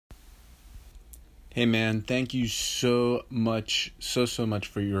Hey man, thank you so much, so much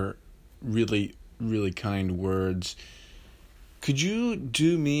for your really, really kind words. Could you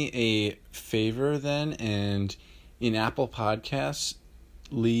do me a favor then and in Apple Podcasts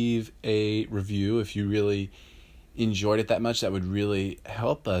leave a review if you really enjoyed it that much? That would really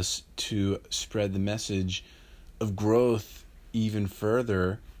help us to spread the message of growth even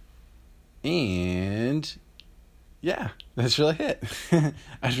further. And yeah, that's really it.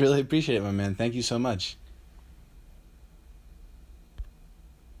 I really appreciate it, my man. Thank you so much.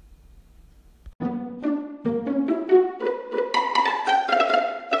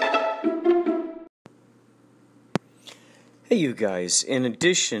 Hey, you guys, in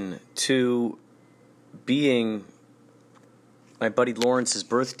addition to being my buddy Lawrence's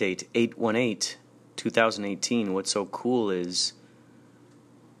birth date, 8/18/2018, what's so cool is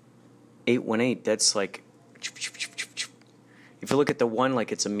 8/18, that's like, if you look at the 1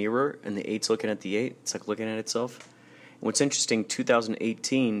 like it's a mirror and the 8's looking at the 8, it's like looking at itself. And what's interesting,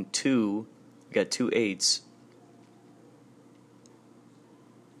 2018, 2, we got 2 8s.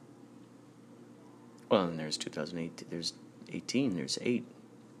 Well, and there's 2008, there's 18, there's 8.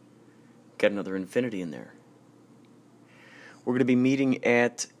 Got another infinity in there. We're going to be meeting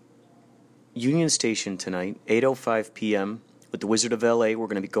at Union Station tonight, 8:05 p.m. with the Wizard of L.A. We're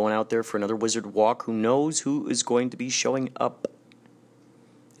going to be going out there for another Wizard Walk. Who knows who is going to be showing up?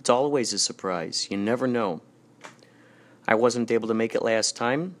 It's always a surprise. You never know. I wasn't able to make it last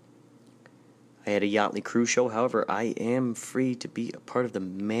time. I had a Yachtly Crew show. However, I am free to be a part of the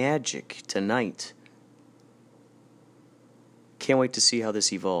magic tonight. Can't wait to see how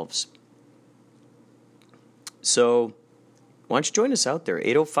this evolves. So, why don't you join us out there?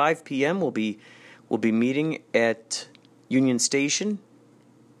 8:05 p.m. We'll be meeting at Union Station,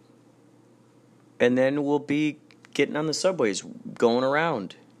 and then we'll be getting on the subways, going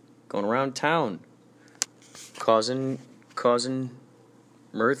around town, causing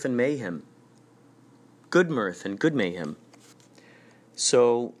mirth and mayhem. Good mirth and good mayhem.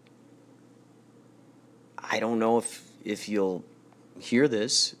 So, I don't know if you'll hear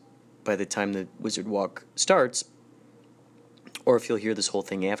this by the time the Wizard Walk starts, or if you'll hear this whole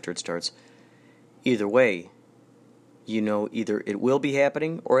thing after it starts. Either way, you know either it will be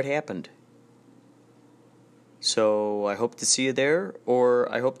happening or it happened. So I hope to see you there, or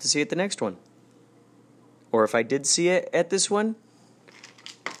I hope to see you at the next one. Or if I did see it at this one,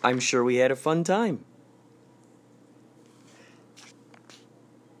 I'm sure we had a fun time.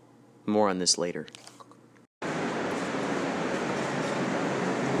 More on this later.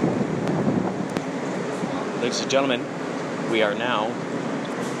 Ladies and gentlemen, we are now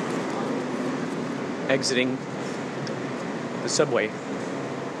exiting the subway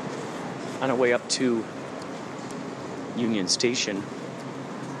on our way up to Union Station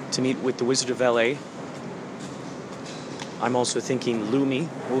to meet with the Wizard of L.A. I'm also thinking Lumi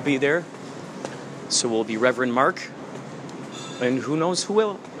will be there, so will be Reverend Mark, and who knows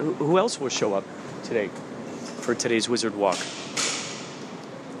who else will show up today for today's Wizard Walk.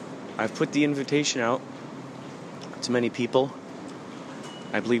 I've put the invitation out to many people.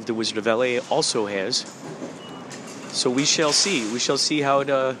 I believe the Wizard of L.A. also has. So we shall see. We shall see how it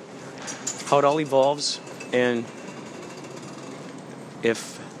all evolves, and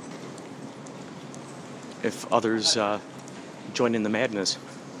if others join in the madness.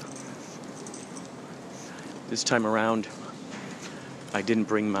 This time around, I didn't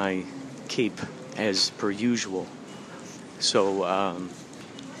bring my cape as per usual. So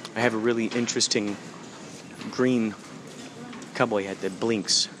I have a really interesting green cowboy hat that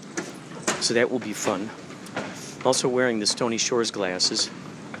blinks, so that will be fun. I'm also wearing the Stony Shores glasses,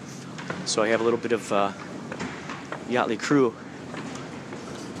 so I have a little bit of Yachtly Crew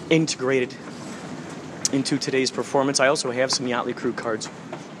integrated into today's performance. I also have some Yachtly Crew cards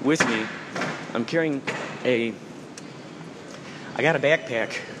with me. I'm carrying I got a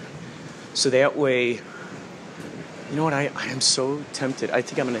backpack, so that way, you know what, I am so tempted. I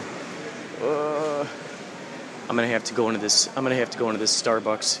think I'm gonna have to go into this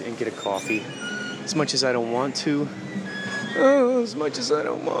Starbucks and get a coffee. As much as I don't want to. As much as I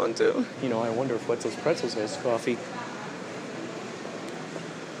don't want to. You know, I wonder if Wetzel's Pretzels has coffee.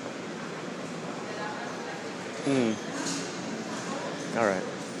 All right.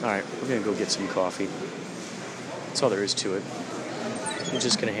 We're gonna go get some coffee. That's all there is to it. I'm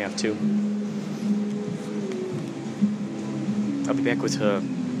just gonna have to. I'll be back with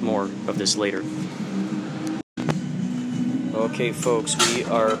more of this later. Okay, folks, we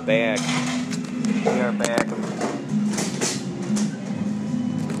are back. We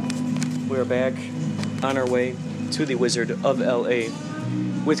are back on our way to the Wizard of L.A.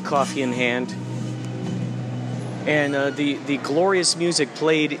 with coffee in hand. and the glorious music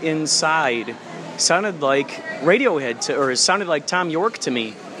played inside sounded like Radiohead or it sounded like Tom York to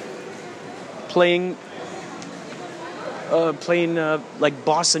me, playing like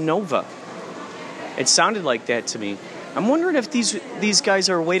bossa nova. It sounded like that to me. I'm wondering if these guys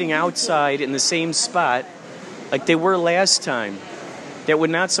are waiting outside in the same spot like they were last time. That would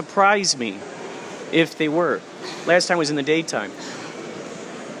not surprise me if they were. Last time was in the daytime.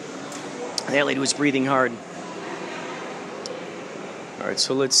 That lady was breathing hard. All right,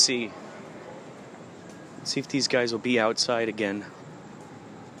 so let's see. Let's see if these guys will be outside again.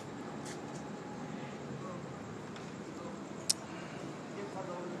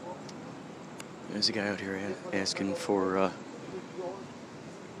 There's a guy out here asking for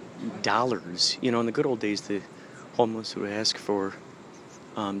dollars. You know, in the good old days, the homeless would ask for,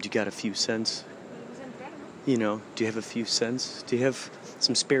 do you got a few cents? You know, do you have a few cents? Do you have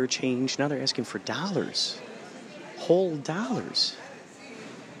some spare change? Now they're asking for dollars. Whole dollars.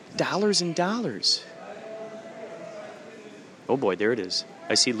 Dollars and dollars. Oh boy, there it is.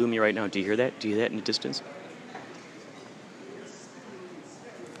 I see Lumi right now. Do you hear that? Do you hear that in the distance?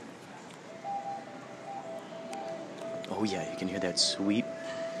 Oh yeah, you can hear that sweet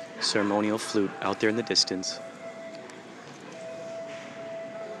ceremonial flute out there in the distance.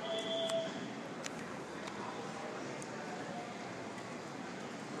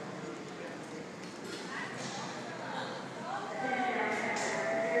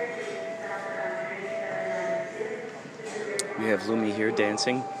 We have Lumi here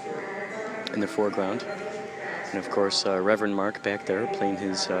dancing in the foreground. And of course, Reverend Mark back there playing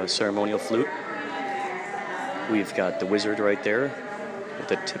his ceremonial flute. We've got the wizard right there with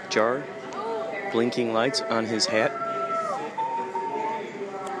the tip jar, blinking lights on his hat.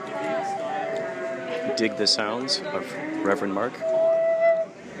 Dig the sounds of Reverend Mark.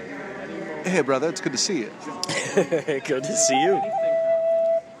 Hey, brother, it's good to see you. Good to see you.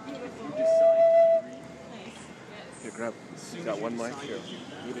 Here, grab. You got one mic here.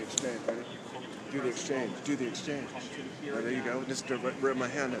 Do the exchange, ready? Do the exchange. Do the exchange. Right, there you go. Just where my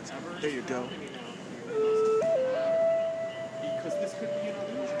hand is. There you go. Because this could be an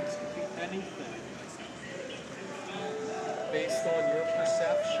illusion. This could be anything based on your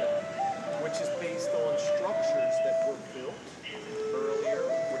perception, which is based on structures that were built earlier,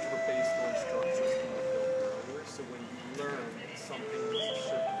 which were based on structures that were built earlier. So when you learn something is a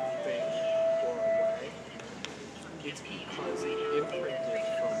certain thing or a way, it's because it imprinted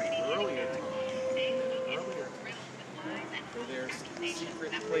from earlier time and an earlier time. So there's a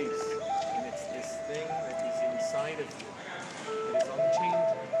secret place, and it's this thing that is inside of you. It is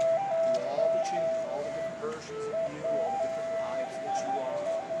unchanging through all the changes, all the different versions of you, all the different lives that you are.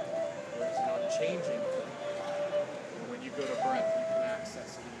 There's an unchanging thing. And when you go to breath, you can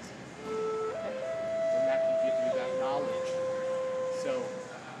access it easily. And that can give you that knowledge. So,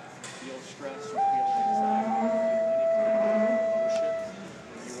 feel stress or feel anxiety, or feel any kind of emotion,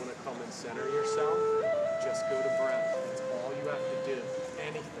 when you want to come and center yourself, just go to breath. That's all you have to do.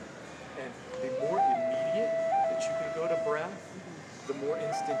 Anything. And the more immediate that you can go to breath, the more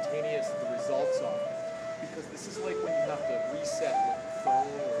instantaneous the results are. Because this is like when you have to reset with a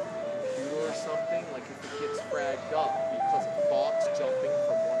phone or a computer or something, like if it gets fragged up because of thoughts jumping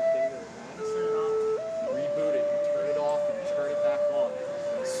from one thing to the next, you reboot it, you turn it off, and you turn it back on.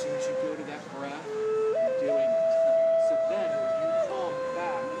 And as soon as you go to that breath, you're doing it. So then when you come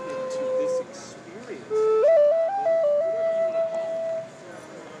back into this experience, whatever you want to call it,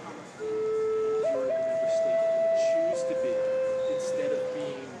 you're in another state you choose to be, instead of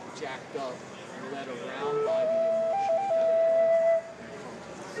being jacked up and led around by the emotion at that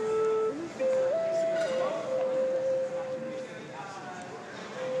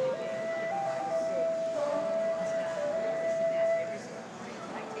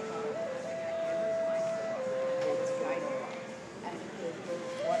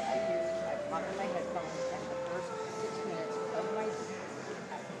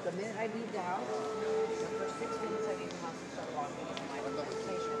The minute I leave the house, the first 6 minutes I leave the house and start walking into my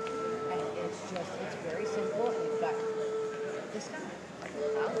location. And it's very simple. And you've got this stuff,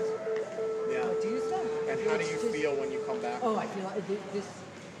 house, Yeah. what do you stuff. And how do It's you just- feel when you come back? Oh, I feel like this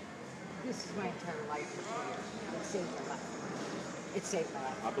is my entire life. It saved my life. It saved my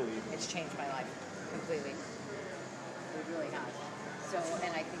life. I believe it. It's changed my life completely. It really has. So,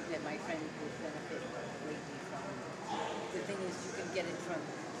 and I think that my friend would benefit greatly from. The thing is, you can get it from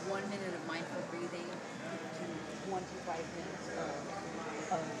 1 minute of mindful breathing to 25 minutes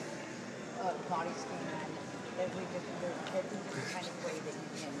of body scan. Every different kind of way that you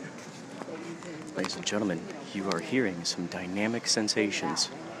can. Ladies and gentlemen, you are hearing some dynamic sensations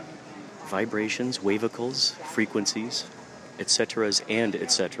vibrations, wavicles, frequencies, etc. and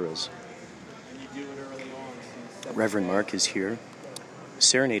etc. Reverend Mark is here,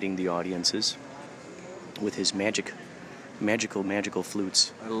 serenading the audiences with his magical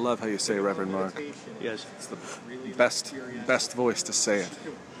flutes. I love how you say Reverend Mark. Yes. It's the best voice to say it.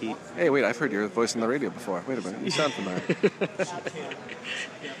 Hey, wait, I've heard your voice on the radio before. Wait a minute, you sound familiar.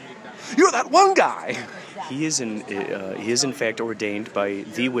 You're that one guy! He is in fact ordained by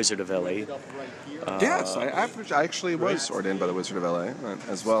the Wizard of LA. Yes, I actually was ordained by the Wizard of LA,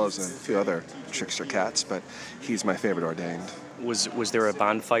 as well as a few other trickster cats, but he's my favorite ordained. Was there a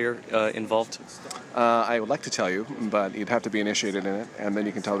bonfire involved? I would like to tell you, but you'd have to be initiated in it, and then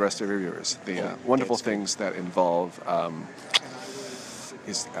you can tell the rest of your viewers the wonderful things that involve. Are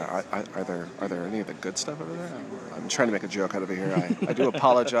there any of the good stuff over there? I'm trying to make a joke out of it here. I do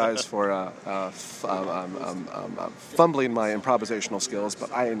apologize for fumbling my improvisational skills, but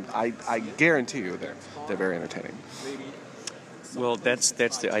I guarantee you they're very entertaining. Well, that's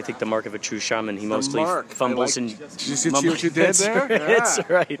I think the mark of a true shaman. He mostly fumbles and. Did you see what you did there? That's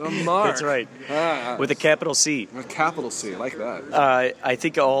right. The mark. That's right. With a capital C. With a capital C, like that. I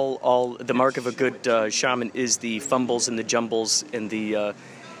think all the mark of a good shaman is the fumbles and the jumbles and the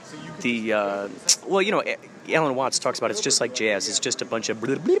well, you know, Alan Watts talks about it's just like jazz. It's just a bunch of.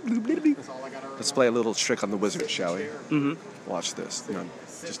 Let's play a little trick on the wizard, shall we? Mm-hmm. Watch this. You know,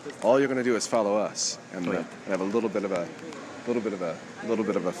 just all you're going to do is follow us and have a little bit of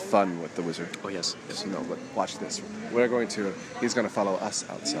a fun with the wizard. Oh yes. Yes. You know, but watch this. He's going to follow us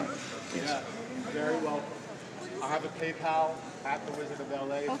outside. Yes. Very well. I have a PayPal at the Wizard of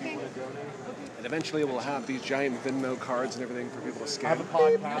LA if you want to donate. And eventually we'll have these giant Venmo cards and everything for people to I have scan.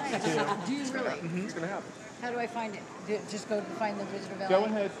 a podcast too. Do you really? It's going to happen. How do I find it? Just go to find the Wizard of LA? Go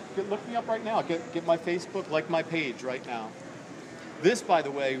ahead, look me up right now. Get my Facebook, like my page right now. This, by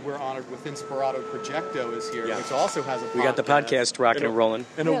the way, we're honored with Inspirato Projecto is here, which also has a podcast. We got the podcast rocking and rolling.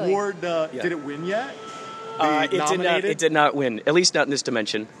 An Really? award, did it win yet? It did not win, at least not in this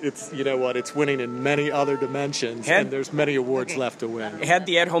dimension. It's, you know what, it's winning in many other dimensions, and there's many awards left to win. Had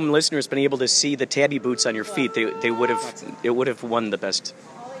the at-home listeners been able to see the tabby boots on your feet, it would have won the best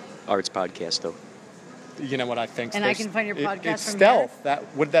arts podcast, though. You know what I think? And I can find your podcast it's from stealth. here?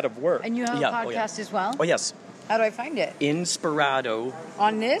 Would that have worked? And you have a podcast as well? Oh yes. How do I find it? Inspirato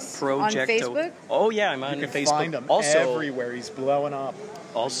On this? Projecto. On Facebook? Oh yeah, I'm on You can Facebook. find him also, everywhere. He's blowing up.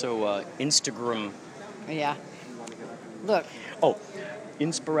 Also, Instagram. Yeah. Look. Oh,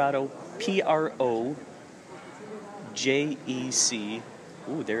 Inspirato, PROJEC.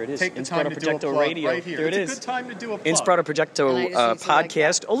 Ooh, there it is. Take the time Inspirato to do a Projecto plug Radio. right here. There it It's is. a good time to do a plug. Inspirato Projecto And I just need to like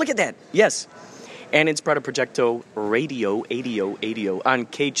podcast. that. Oh, look at that. Yes. And Inspirato Projecto Radio, ADO, on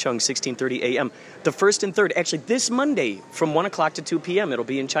K-Chung 1630 AM. The first and third, actually this Monday from 1 o'clock to 2 p.m. It'll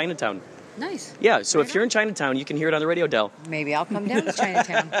be in Chinatown. Nice. Yeah, so if you're in Chinatown, you can hear it on the radio dial. Maybe I'll come down to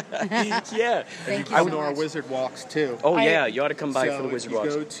Chinatown. Yeah. Thank you I so would know our much. Wizard Walks too. Oh, yeah, you ought to come by so for the Wizard you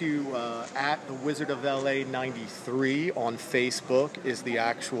Walks. go to at the Wizard of LA 93 on Facebook is the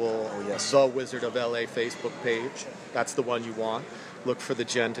actual The Wizard of LA Facebook page. That's the one you want. Look for the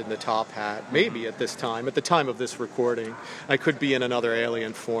gent in the top hat. Maybe at the time of this recording. I could be in another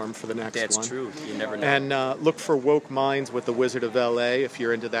alien form for the next one. That's true. You never know. And look for Woke Minds with the Wizard of LA if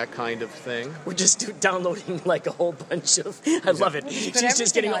you're into that kind of thing. We're just downloading like a whole bunch of. I love it. She's just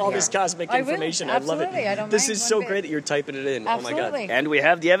everything getting on all here. this cosmic I will. information. I love it. Absolutely. I don't This mind is one so bit. great that you're typing it in. Oh my Absolutely. god! And we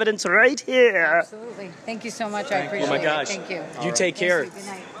have the evidence right here. Absolutely. Thank you so much. I appreciate Oh my gosh! it. Thank you. You take care. Thanks,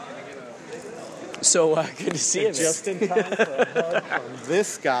 good night. So good to see you. man. Just in time for a hug from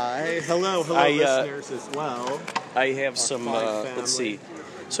this guy. Hello, listeners as well. I have some. fine Let's family. see.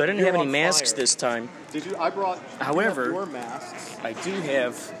 So I didn't You're have any on masks fire. this time. Did you? I brought. However- you have your masks. I do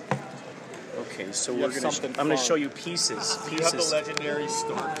have. Okay, so You we're have gonna. something I'm gonna fun. show you pieces. You have the Pieces. legendary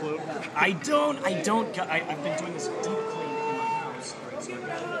storm cloak. I don't. I've been doing this deep clean in my house. Right, so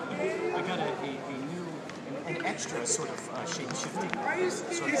I got a new, an extra sort of shape-shifting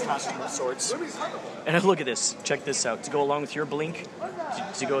sort of costume of sorts. And look at this. Check this out. To go along with your blink,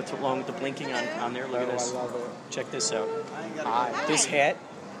 to go along with the blinking on there. Look at this. I love it. Check this out. This hat.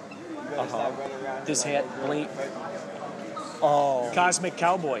 This hat, blink. Oh. Cosmic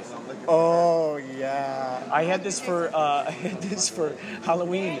Cowboy. Oh yeah. I had this for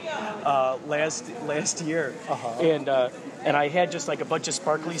Halloween last year, and I had just like a bunch of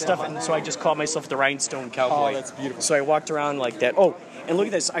sparkly stuff, and so I just called myself the Rhinestone Cowboy. Oh, that's beautiful. So I walked around like that. Oh, and look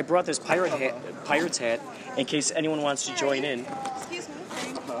at this! I brought this pirate's hat, in case anyone wants to join in. Excuse me.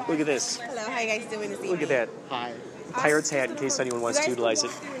 Look at this! Hello, how you guys doing this evening? Look at that! Hi. Pirate's hat, in case anyone wants to utilize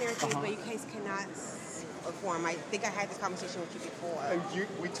it. But you guys cannot perform. I think I had this conversation with you before.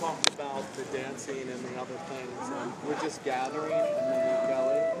 We talked about the dancing and the other things, and we're just gathering, and then we go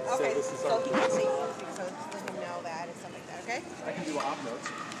in. Okay, So this is so our he can see. So just let him know that and stuff like that, okay? I can do off notes.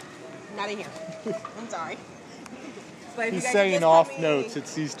 Not in here. I'm sorry. But if He's you guys saying just off let me-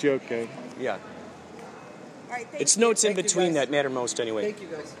 notes. He's joking. Yeah. All right, thank It's you. notes in Thank you, between guys. that matter most anyway. Thank you,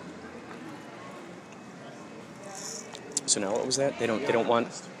 guys. So now what was that? They don't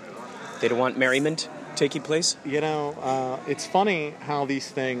want merriment taking place? You know, it's funny how these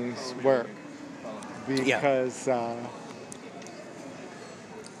things work because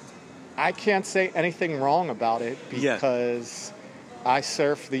I can't say anything wrong about it because I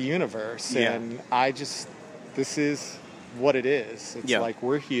surf the universe and this is what it is. It's like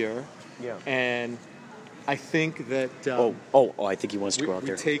we're here and I think that I think he wants to go out we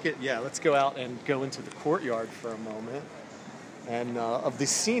there. take it. Yeah, let's go out and go into the courtyard for a moment. And of the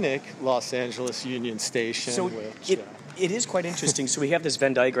scenic Los Angeles Union Station. So which, it is quite interesting. So we have this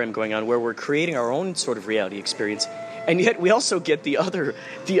Venn diagram going on where we're creating our own sort of reality experience, and yet we also get the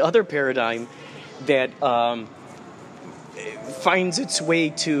other paradigm that finds its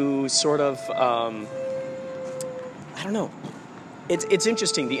way to sort of I don't know. It's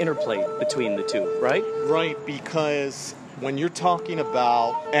interesting, the interplay between the two, right? Right, because when you're talking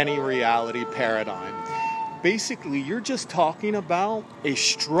about any reality paradigm, basically you're just talking about a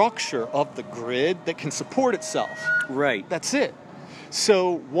structure of the grid that can support itself. Right. That's it.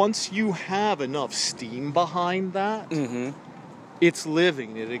 So once you have enough steam behind that, it's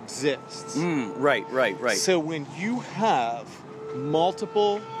living, it exists. Right. So when you have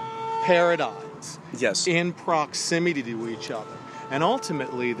multiple paradigms in proximity to each other, and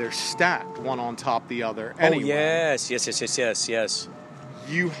ultimately they're stacked one on top of the other anyway. Oh, yes.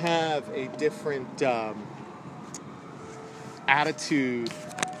 You have a different attitude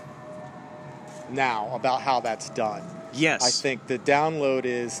now about how that's done. Yes. I think the download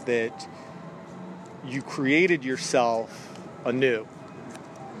is that you created yourself a new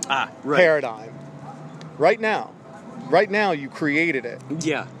paradigm. Right now you created it.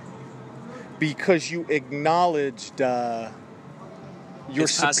 Yeah. Because you acknowledged your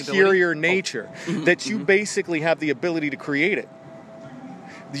Its superior possibility? nature, that you basically have the ability to create it.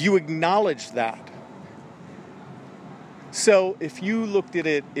 You acknowledge that. So if you looked at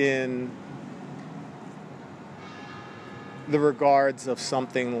it in the regards of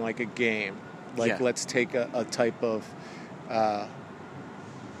something like a game, like let's take a type of a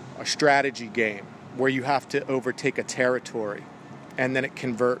strategy game where you have to overtake a territory and then it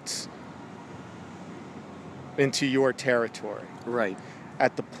converts into your territory. Right.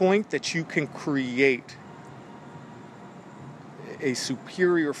 At the point that you can create a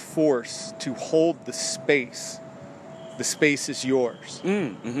superior force to hold the space is yours.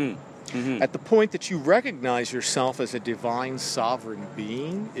 At the point that you recognize yourself as a divine sovereign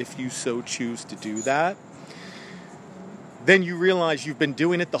being, if you so choose to do that, then you realize you've been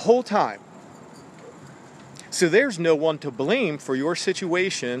doing it the whole time. So there's no one to blame for your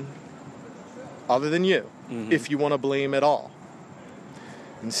situation other than you, if you want to blame at all.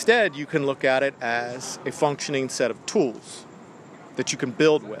 Instead, you can look at it as a functioning set of tools that you can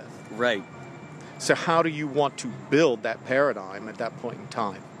build with. Right. So how do you want to build that paradigm at that point in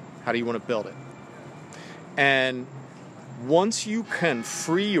time? How do you want to build it? And once you can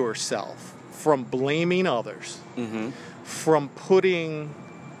free yourself from blaming others, from putting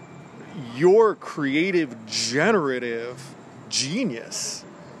your creative, generative genius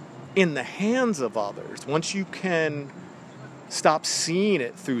in the hands of others, once you can stop seeing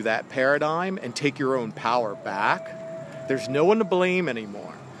it through that paradigm and take your own power back, there's no one to blame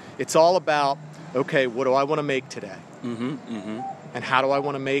anymore. It's all about, okay, what do I want to make today? And how do I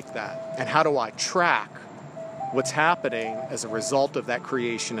want to make that? And how do I track what's happening as a result of that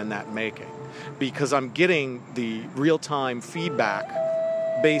creation and that making? Because I'm getting the real-time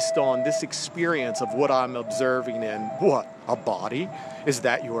feedback based on this experience of what I'm observing in what? A body? Is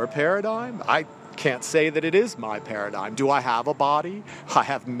that your paradigm? I can't say that it is my paradigm. Do I have a body? I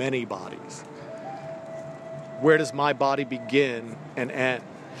have many bodies. Where does my body begin and end?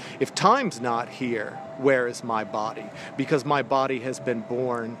 If time's not here, where is my body? Because my body has been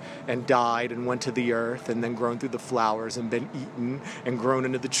born and died and went to the earth and then grown through the flowers and been eaten and grown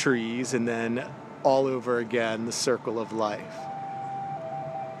into the trees and then all over again the circle of life.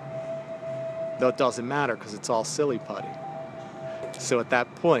 Though it doesn't matter because it's all silly putty. So at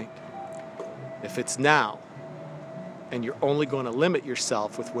that point, if it's now, and you're only going to limit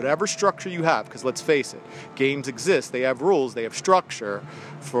yourself with whatever structure you have, because let's face it, games exist, they have rules, they have structure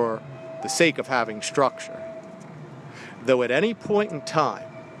for the sake of having structure. Though at any point in time,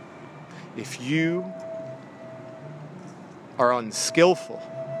 if you are unskillful,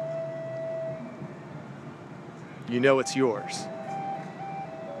 you know it's yours.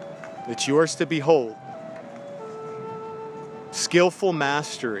 It's yours to behold. Skillful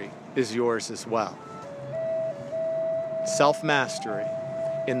mastery is yours as well. Self-mastery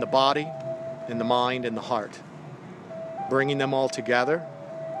in the body, in the mind, in the heart. Bringing them all together,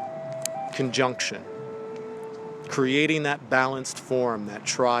 conjunction. Creating that balanced form, that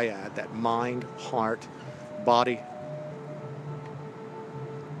triad, that mind, heart, body.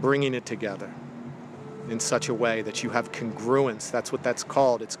 Bringing it together in such a way that you have congruence. That's what that's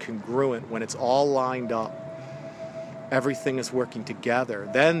called. It's congruent. When it's all lined up, everything is working together.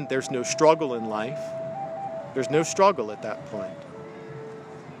 Then there's no struggle in life. There's no struggle at that point.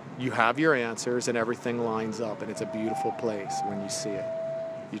 You have your answers and everything lines up, and it's a beautiful place when you see it.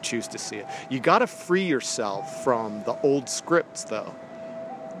 You choose to see it. You got to free yourself from the old scripts, though,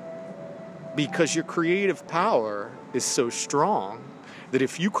 because your creative power is so strong that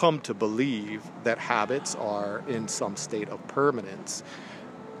if you come to believe that habits are in some state of permanence,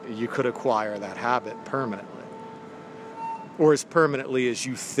 you could acquire that habit permanently, or as permanently as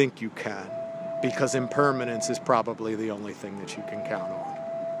you think you can, because impermanence is probably the only thing that you can count on.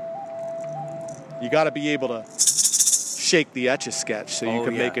 You got to be able to shake the Etch-a-Sketch so you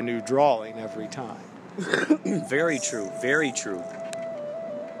can make a new drawing every time. Very true. Very true.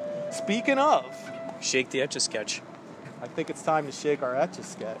 Speaking of, Shake the Etch-a-Sketch. I think it's time to shake our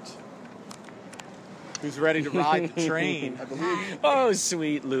Etch-a-Sketch. Who's ready to ride the train? Oh,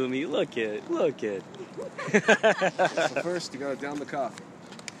 sweet Lumi. Look it. Look it. So first, you gotta down the coffee.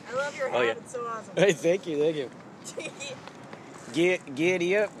 I love your hat. Oh, yeah. It's so awesome. Hey, thank you. Thank you.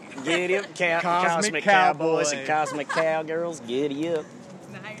 Giddy up, cosmic cowboys and cosmic cowgirls. Giddy up.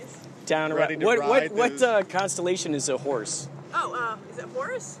 Nice. Down Ready around. to ride What constellation is a horse? Oh, is it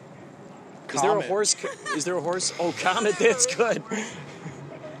Horus? Is there a Comet. horse? Is there a horse? Oh, comet. That's good.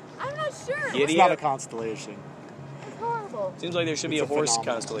 I'm not sure. Giddy It's not a up. constellation. It's horrible. Seems like there should be It's a a horse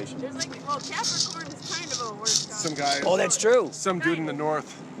phenomenon. constellation. There's Capricorn is kind of a horse. Some guy, Oh, that's true. some dude in the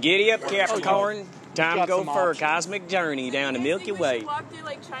north. Giddy up, Capricorn. Time to Got go some for a options. cosmic journey down the Milky Way. We should walk through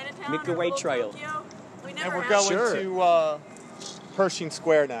like Chinatown Milky or Way Little Trail. Tokyo. We And never we're have. going to Pershing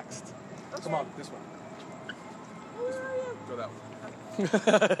Square next. Okay. Come on, this way. Where are you? Go that way.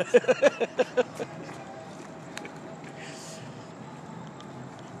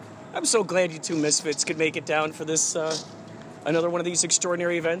 I'm so glad you two misfits could make it down for this, another one of these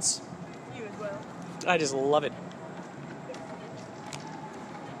extraordinary events. You as well. I just love it.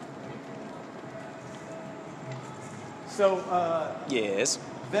 So, Yes.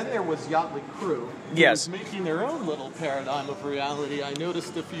 then there was Yachtly Crew. who Yes. was making their own little paradigm of reality. I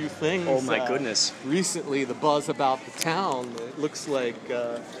noticed a few things. Oh, my goodness. Recently, the buzz about the town. It looks like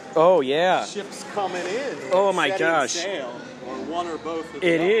Oh, yeah. ships coming in. Oh, my setting gosh. sail, or one or both. Of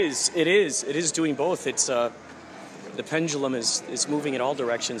It the is. It is. It is doing both. It's the pendulum is moving in all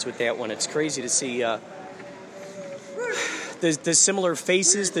directions with that one. It's crazy to see the similar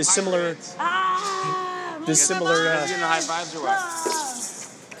faces, the similar, the similar. high fives or what?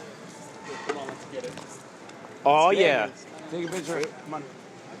 Come on, let's get it. Oh yeah. Take a picture. Come on.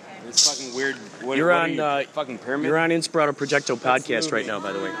 This fucking weird. What, You're what on, are you, fucking pyramid? You're on Inspirato Projecto podcast right now,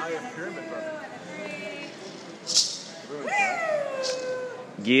 by the way.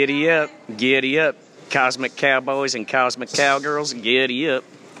 Giddy up, cosmic cowboys and cosmic cowgirls. Giddy up,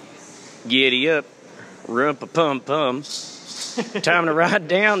 rumpa pum pum. Time to ride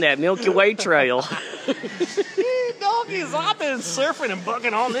down that Milky Way trail. Doggies, I've been surfing and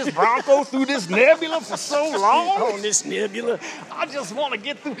bucking on this Bronco through this nebula for so long. On this nebula, I just want to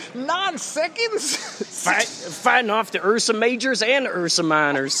get through 9 seconds. fighting off the Ursa Majors and the Ursa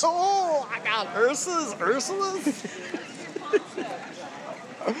Minors. Oh, I got Ursulas.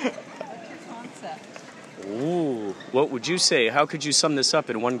 Ooh, what would you say? How could you sum this up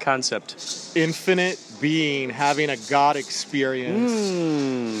in one concept? Infinite being having a God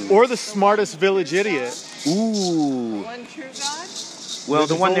experience. Or the smartest village idiot. Ooh. One true God? Well, the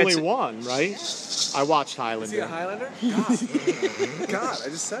There's one only that's one, right? I watched Is he a Highlander. Highlander? God, I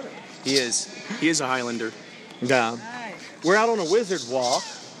just said it. he is a Highlander. Yeah. Nice. We're out on a wizard walk.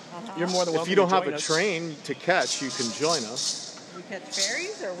 You're more than If welcome. you don't to have join a us. train to catch, you can join us. We catch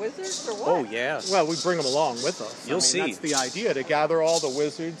fairies or wizards or what? Oh yeah. Well, we bring them along with us. You'll see. That's the idea, to gather all the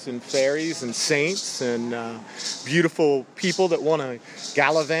wizards and fairies and saints and beautiful people that want to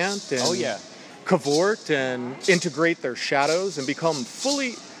gallivant and Oh, yeah. cavort and integrate their shadows and become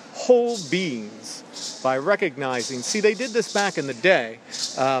fully whole beings by recognizing. See, they did this back in the day.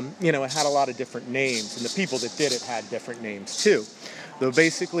 It had a lot of different names, and the people that did it had different names too. Though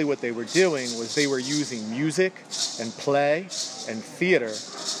basically what they were doing was they were using music and play and theater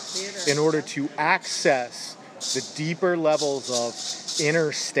in order to access the deeper levels of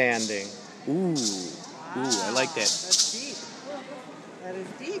inner standing. Ooh, I like that. That's deep. That is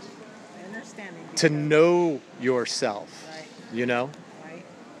deep. Understanding. To know yourself, Right. you know? Right.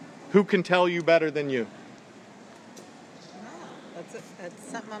 Who can tell you better than you? No, that's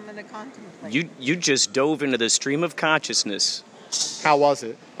something I'm going to contemplate. You just dove into the stream of consciousness. How was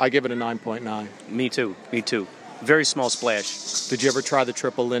it? I give it a 9.9. Me too. Very small splash. Did you ever try the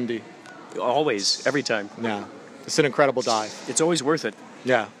triple Lindy? Always, every time. Yeah. It's an incredible dive. It's always worth it.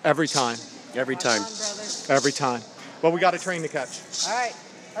 Yeah, every time. Every time. Come on, brothers. Every time. Well, we got a train to catch. All right.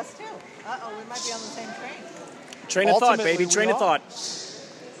 Us too. Uh-oh, we might be on the same train. Train of thought, Ultimately, baby. we Train of are. thought.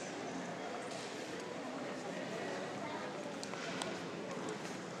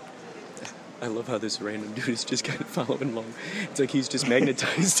 I love how this random dude is just kind of following along. It's like he's just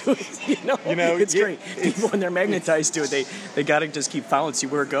magnetized to it, you know? It's great. People, when they're magnetized to it, they got to just keep following, see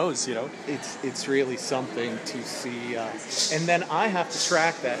where it goes, you know? It's really something to see. And then I have to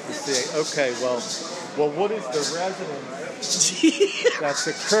track that and say, okay, well, what is the resonance that's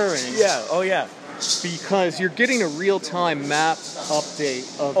occurring? Yeah, oh yeah. Because you're getting a real-time map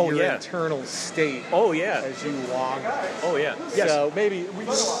update of Oh, your yeah. internal state Oh yeah. as you wander. Oh yeah. Yes. So maybe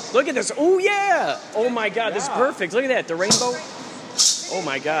Look at this. Oh yeah. Oh my God, this is perfect. Look at that. The rainbow. Oh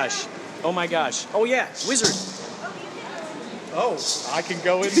my gosh. Oh my gosh. Oh yeah. Wizard. I can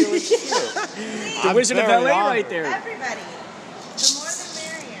go into it too. The I'm Wizard of very LA honored. right there. Everybody. The more the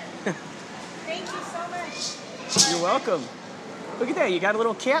merrier. Thank you so much. You're welcome. Look at that. You got a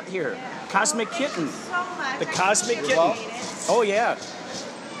little cat here. Cosmic kitten. So much. The I cosmic appreciate kitten. it. Oh yeah.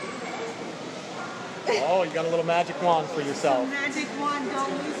 Oh, you got a little magic wand for yourself. Magic wand, don't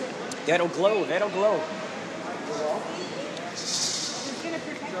lose it. That'll glow. That'll glow. It's going to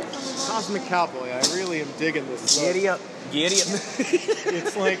protect us on the road. Cosmic Cowboy, I really am digging this look. Giddy up. Giddy up.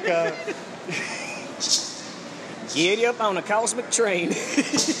 It's like, Giddy up on a cosmic train.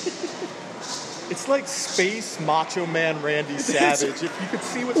 it's like space Macho Man Randy Savage. If you could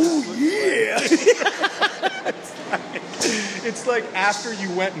see what this looks like. It's like after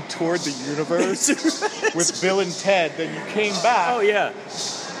you went and toured the universe with Bill and Ted, then you came back Oh yeah.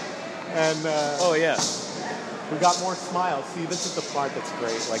 and Oh yeah. we got more smiles. See, this is the part that's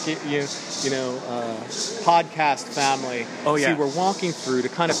great. Like, podcast family. Oh, yeah. See, we're walking through to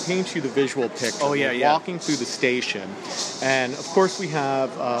kind of paint you the visual picture. Oh, yeah, We're yeah. walking through the station. And, of course, we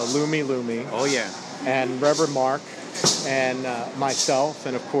have Lumi, Oh yeah. and Reverend Mark, and myself,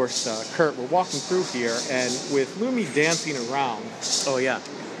 and, of course, Kurt. We're walking through here, and with Lumi dancing around, Oh yeah.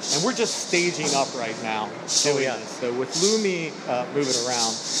 and we're just staging up right now. Doing yeah. this. So with Lumi moving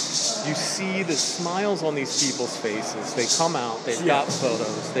around, you see the smiles on these people's faces. They come out, they've got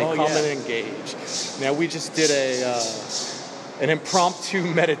photos, they Oh, come yeah. and engage. Now we just did an impromptu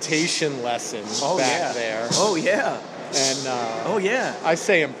meditation lesson back there. Oh yeah. And Oh yeah. I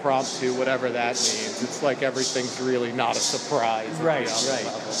say impromptu, whatever that means. It's like everything's really not a surprise. at the Right, other right.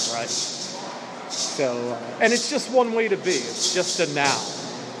 level, right? So, and it's just one way to be. It's just a now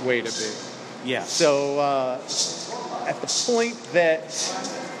way to be. Yeah. So at the point that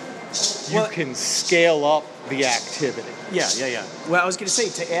you Well- can scale up the activity. Yeah. Well, I was going to say,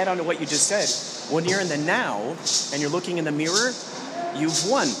 to add on to what you just said, when you're in the now and you're looking in the mirror, you've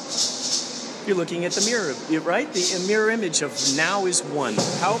won. You're looking at the mirror, right? The mirror image of now is one.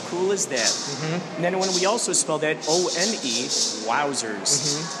 How cool is that? Mm-hmm. And then when we also spell that O-N-E, wowzers.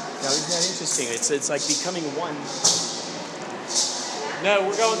 Now, isn't that interesting? It's like becoming one. No,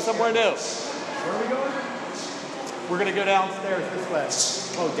 we're going somewhere new. Where are we going? We're going to go downstairs this way.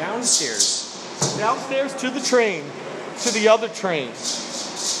 Oh, downstairs. Downstairs to the train, to the other train.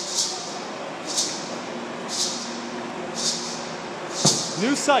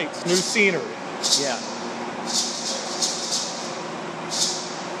 New sights, new scenery. Yeah.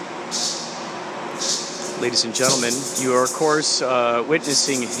 Ladies and gentlemen, you are, of course,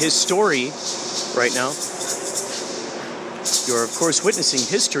 witnessing his story right now. You're, of course, witnessing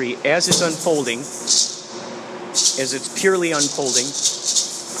history as it's unfolding, as it's purely unfolding,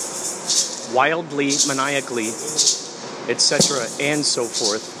 wildly, maniacally, etc., and so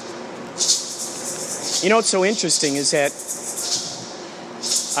forth. You know what's so interesting is that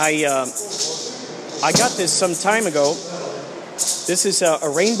I got this some time ago. This is a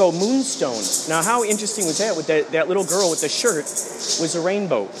rainbow moonstone. Now, how interesting was that? With that little girl with the shirt was a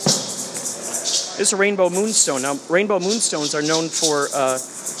rainbow. This is a rainbow moonstone. Now, rainbow moonstones are known for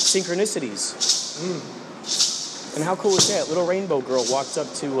synchronicities. And how cool is that? Little rainbow girl walked up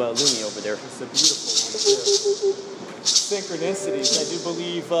to Lumi over there. It's a beautiful one, too. synchronicities. I do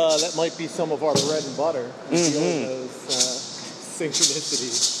believe that might be some of our bread and butter. Feeling those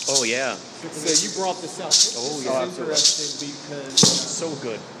synchronicities. Oh yeah. So you brought this up. It's interesting because So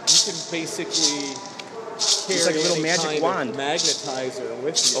good. you can basically carry like a little any magic kind wand. of magnetizer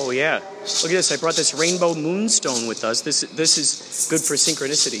with you. Oh yeah. Look at this. I brought this rainbow moonstone with us. This is good for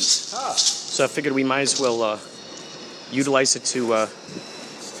synchronicities. So I figured we might as well utilize it to.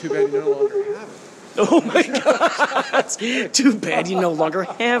 It's too bad you no longer have it. Oh my God! Too bad you no longer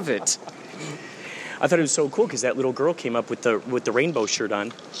have it. I thought it was so cool because that little girl came up with the rainbow shirt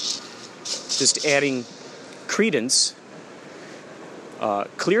on, just adding credence.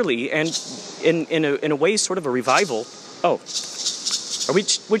 Clearly, and in a way, sort of a revival. Oh, are we?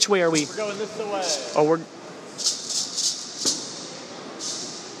 Which way are we? We're going this way. Oh, we're.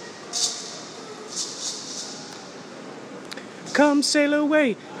 Come sail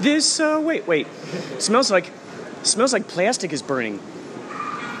away this way. Wait, smells like plastic is burning.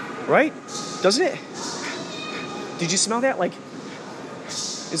 Right? Doesn't it? Did you smell that? Like,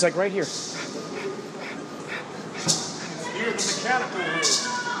 it's like right here. Here's the mechanical room.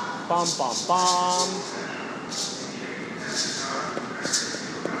 Bum bum bum.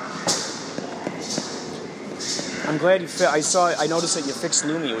 I'm glad you. I noticed that you fixed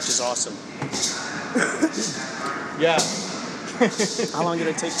Lumi, which is awesome. Yeah. How long did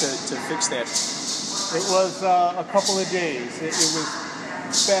it take to fix that? It was a couple of days. It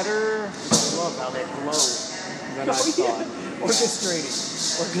was better. I love how they glow than I thought.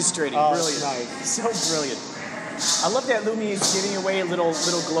 Orchestrating, Oh, brilliant, nice. so brilliant. I love that Lumi is giving away little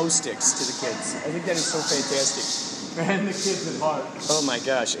glow sticks to the kids. I think that is so fantastic. And the kids at heart. Oh my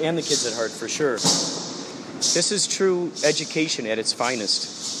gosh, and the kids at heart for sure. This is true education at its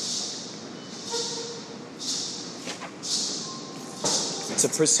finest. It's a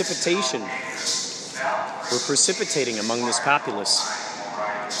precipitation. We're precipitating among this populace.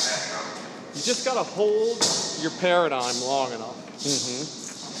 You just gotta hold your paradigm long enough.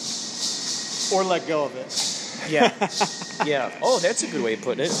 Or let go of it. Yeah. Yeah. Oh, that's a good way of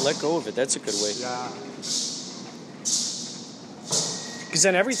putting it. Let go of it. That's a good way. Yeah. Because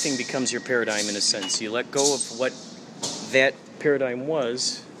then everything becomes your paradigm in a sense. You let go of what that paradigm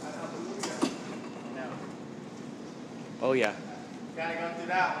was. Oh, yeah. Gotta go through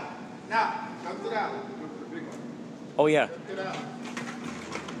that one. Now, come through that one. Oh, yeah. Through that one.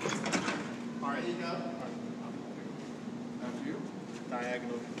 All right, you go. After you.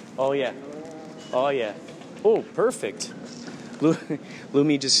 Diagonal. Oh, yeah. Oh, yeah. Oh, perfect.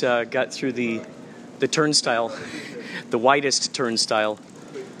 Lumi just got through the turnstile, the widest turnstile.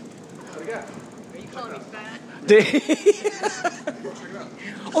 Are you calling me fat?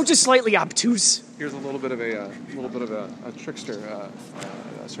 Oh, just slightly obtuse. Here's a little bit of a trickster,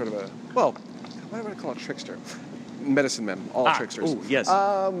 sort of a, well, what would I call a trickster? Medicine men, all tricksters. Oh, yes.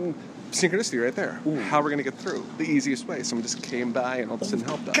 Synchronicity right there. How we're going to get through. The easiest way. Someone just came by and all of a sudden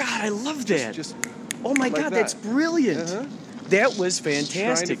helped us. God, I love that. Just oh my like God, that's that. brilliant. Uh-huh. That was trying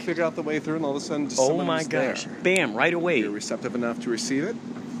fantastic. to figure out the way through, and all of a sudden, just Oh someone my was gosh. there. Bam, right away. You're receptive enough to receive it,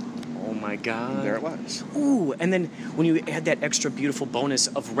 Oh my God. and there it was. Ooh, and then when you add that extra beautiful bonus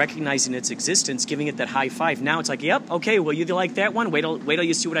of recognizing its existence, giving it that high five, now it's like, yep, okay, well, you like that one? Wait till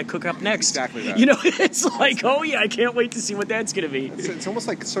you see what I cook up next. Exactly that. You know, it's like, oh yeah, I can't wait to see what that's going to be. It's almost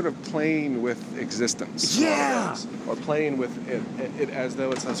like sort of playing with existence. Yeah. Or playing with it as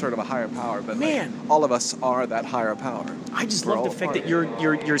though it's a sort of a higher power. But Man. like, all of us are that higher power. I just We're love the all fact part that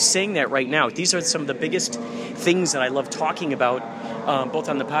of it. you're saying that right now. These are some of the biggest things that I love talking about, both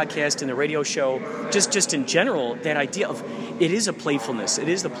on the podcast and the radio show. Just in general, that idea of it is a playfulness. It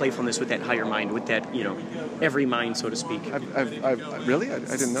is the playfulness with that higher mind, with that every mind, so to speak. I've really? I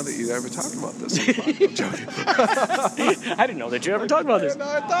didn't know that you ever talked about this. I'm joking. I didn't know that you ever talked about this. No,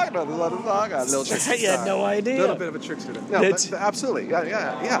 I talked about this. Let us talk. A little trickster. You had no idea. A little bit of a trickster. No, That's- absolutely.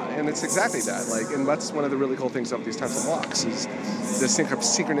 Yeah. And it's exactly that. Like, and that's one of the really cool things about these types of walks is the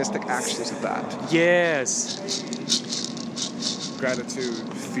synchronistic actions of that. Yes. Gratitude,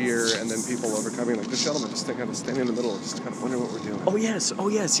 fear, and then people overcoming. Like this gentleman just kind of standing in the middle, just kind of wondering what we're doing. Oh yes. Oh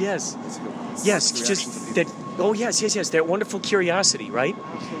yes. Yes. Yes. Reactions Just of that. people. Oh yes. Yes. Yes. That wonderful curiosity, right?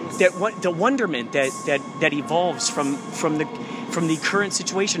 The wonderment that evolves from the current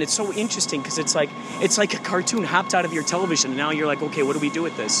situation. It's so interesting because it's like a cartoon hopped out of your television, and now you're like, okay, what do we do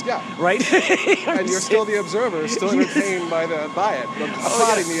with this? Yeah. Right. And you're still the observer, still entertained by it,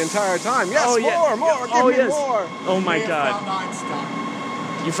 applauding the entire time. Yes, Oh, yeah. more, give Oh, me yes. more. Oh my God.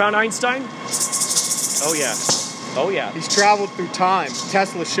 You found Einstein? Oh yeah. Oh yeah. He's traveled through time.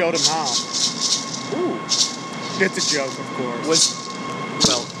 Tesla showed him how. Ooh. It's a joke, of course.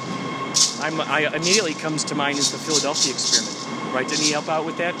 I immediately comes to mind is the Philadelphia experiment, right? Didn't he help out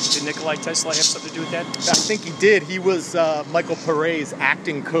with that? Did Nikolai Tesla have something to do with that? I think he did. He was Michael Pare's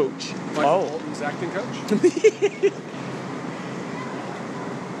acting coach. Michael Bolton's acting coach.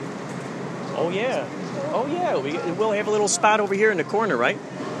 Oh yeah, oh yeah. We'll have a little spot over here in the corner, right?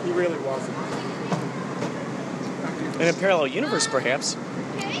 He really wasn't. In a parallel universe, perhaps.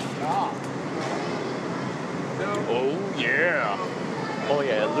 Oh yeah. Oh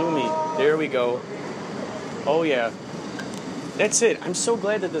yeah, Lumi. There we go. Oh yeah. That's it. I'm so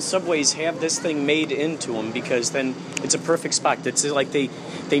glad that the subways have this thing made into them, because then it's a perfect spot. It's like they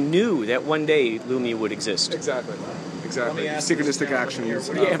knew that one day Lumi would exist. Exactly. Let me ask you Synchronistic this, actions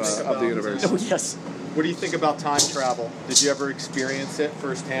what do you of the universe. Oh yes. What do you think about time travel? Did you ever experience it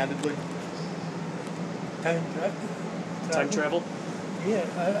first-handedly? Time travel? Yeah,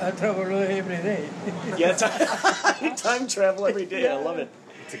 I travel every day. Yeah, time travel every day. I love it.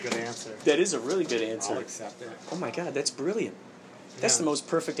 It's a good answer. That is a really good answer. I'll accept it. Oh my God, that's brilliant. That's the most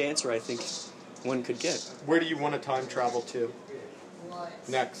perfect answer I think one could get. Where do you want to time travel to?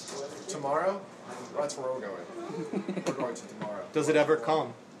 Next. Tomorrow? That's where we're going. We're going to tomorrow. Does it ever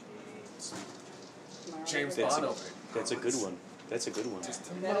come? James That's Bond a, opening. that's a good one. That's a good one.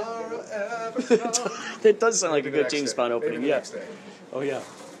 Tomorrow ever come. That does sound like a Maybe the good next James day. Bond Maybe opening. the Yeah. next day. Oh yeah.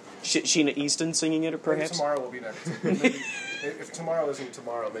 Sheena Easton singing it, or Maybe perhaps. tomorrow will be next. Maybe, if tomorrow isn't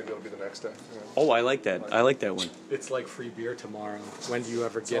tomorrow, maybe it'll be the next day. Yeah. Oh, I like that. I like that one. It's like free beer tomorrow. When do you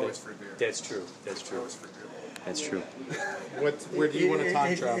ever It's get always it? free beer. That's true. That's true. Always free beer. That's true. Where do you want to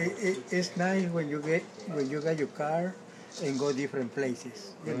time travel? It's nice when you get your car and go different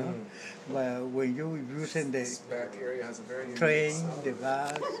places, you know. But when you using the This back area has a very unique train, smell. the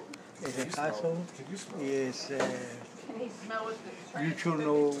bus, it's a hassle. Can you smell Is you should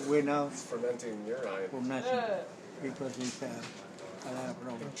know when out fermenting urine? from nothing because it's a lot of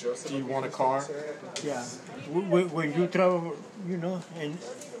problem. Joseph, Do you want a car? Yeah, when you travel, you know, and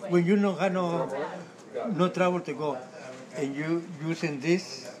when you know how no travel to go, and you using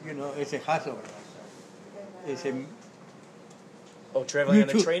this, you know, it's a hassle. It's a Oh, traveling on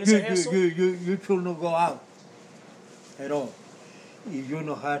a train is a hassle? you should not go out at all. If you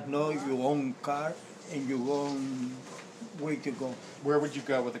don't have your own car and your own way to go. Where would you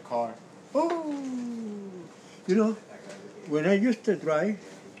go with a car? Oh, you know, when I used to drive,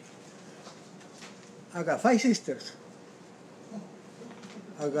 I got 5 sisters.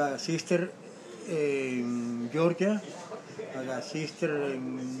 I got a sister in Georgia. I got a sister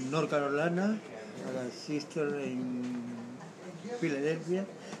in North Carolina. I got a sister in Philadelphia.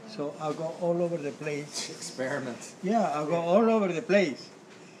 So I go all over the place. Experiment. Yeah, I go all over the place.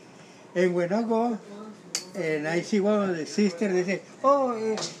 And when I go and I see one of the sisters, they say,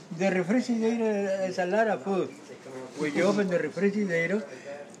 oh, the refrigerator has a lot of food. When you open the refrigerator,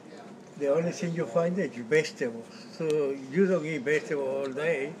 the only thing you find is vegetables. So you don't eat vegetables all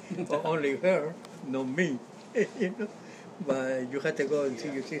day, or only her, not me. You know? But you have to go and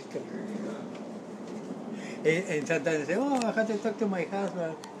see your sister. And sometimes they say, oh, I have to talk to my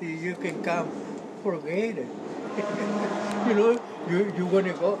husband. You can come. Forget it. You know, you want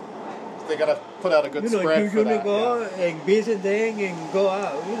to go. They gotta put out a good You know, spread you for that. go Yeah. and visit them and go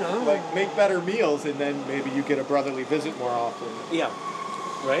out, you know. Like make better meals, and then maybe you get a brotherly visit more often. Yeah.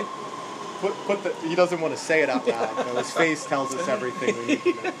 Right? Put the. He doesn't want to say it out loud, but his face tells us everything we need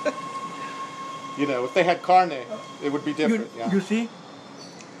to know. You know, if they had carne, it would be different. You see,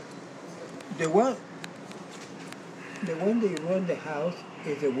 the one they run the house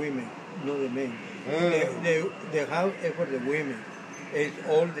is the women, not the men. The house is for the women. It's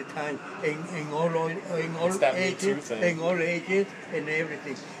all the time, in all It's that Me Too ages, thing. in all ages and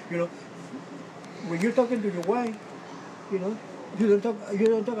everything. You know, when you're talking to your wife, you know, you don't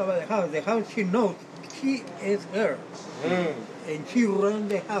talk about the house. The house, she knows, she is her, and she runs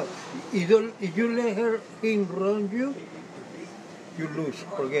the house. If you let him run you lose.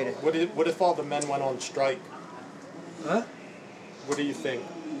 Forget it. What if all the men went on strike? Huh? What do you think?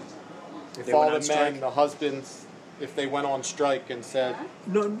 If They all went the on men, strike? the husbands, if they went on strike and said,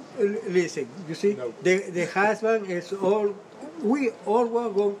 No, listen. You see, No. the husband is all. We all will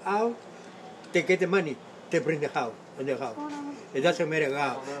go out to get the money to bring the house and the house. It doesn't matter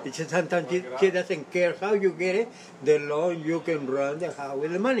how. It's just sometimes she doesn't care how you get it. The long you can run the house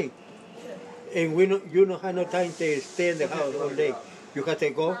with the money. And you don't have no time to stay in the house all day. You have to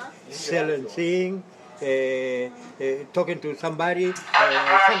go sell and sing, talking to somebody,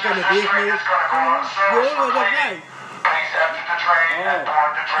 some kind of business. You always the guy.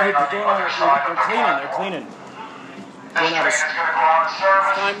 They're cleaning. Going out of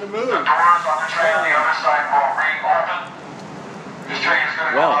time to move. train is going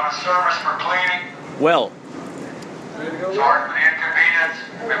to go Well. out of service for cleaning. Well, Sorry for the inconvenience.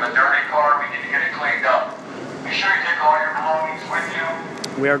 We have a dirty car. We need to get it cleaned up. Be sure you take all your belongings with you.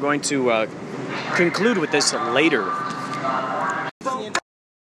 we are going to conclude with this later.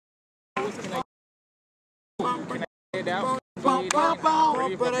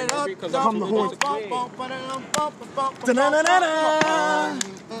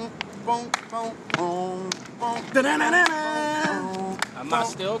 Am I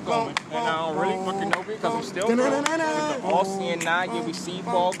still going? And I don't really fucking know because I'm still going. With the all seeing now, yeah, we see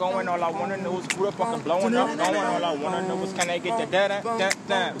ball going. All I wanna know is who the fucking blowing up, going. All I wanna know is can I get the da da da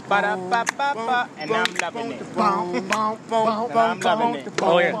da ba da ba ba ba, and I'm loving it. And I'm loving it.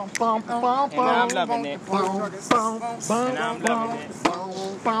 Oh yeah. And I'm loving it. And I'm loving it.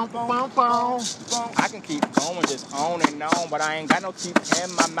 I can keep going just on and on, but I ain't got no teeth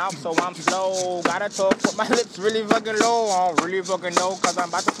in my mouth, so I'm slow. Gotta talk with my lips really fucking low. I don't really fucking know, cause I'm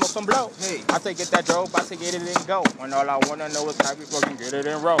about to smoke some blow. Hey. I say get that dope, I say get it and go. And all I wanna know is how we fucking get it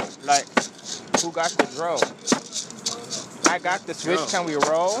and roll. Like, who got the dro? I got the switch, can we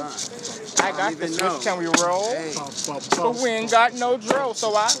roll? I got the switch, can we roll? But we ain't got no dro,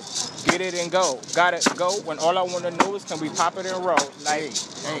 so I get it and go. Gotta go when all I wanna know is can we pop it and roll? Like,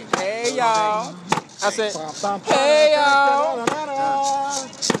 hey y'all. I said, hey y'all.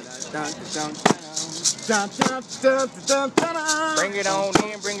 Bring it on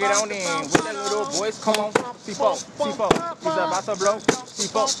in, bring it on in. With the little boys, come on. C4, C4. He's about to blow.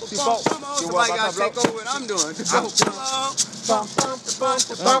 C4, C4. You about to blow. Take over what I'm doing.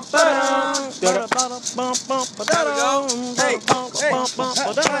 There we go. Hey,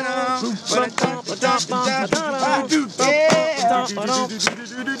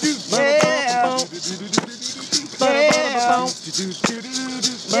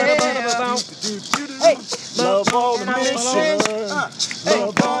 hey, love on a mission.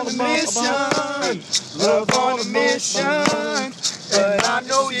 Love on a mission. Love on a mission. But I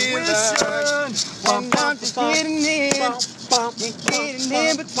know you listen. And I'm just getting in. And getting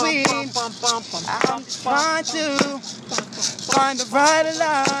in between. I'm just trying to find the right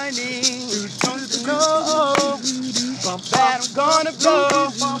aligning. Don't you know that I'm gonna blow?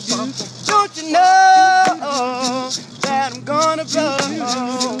 Don't you know that I'm gonna blow?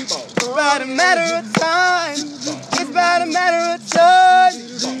 It's about a matter of time. It's about a matter of time.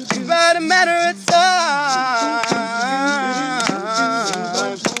 It's about a matter of time.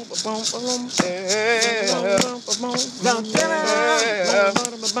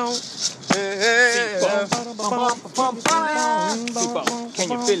 Can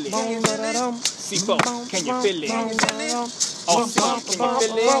you feel it? C4, can you feel it? Oh, can you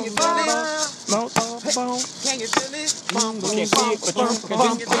feel it? Can you feel it? You can't see it, but you can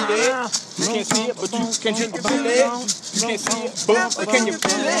just feel it. You can't see it, but you can just feel it. You can't see it, but can you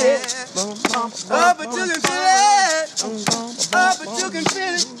feel it? Oh, but you can feel it. Oh, but you can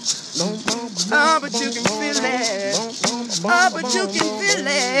feel it. Oh, but you can feel it. Oh, but you can feel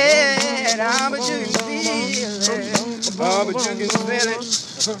it. Oh, but you can feel it. Oh, but you can feel it.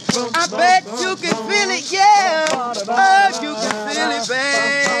 I bet you can feel it, yeah. Oh, you can feel it,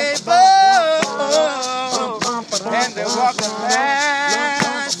 babe. Oh, and they're walking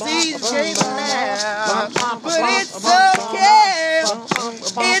past, see the shape now. But it's okay.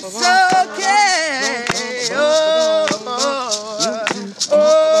 It's okay. Oh, oh,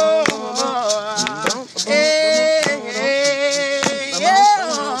 oh, hey, yeah.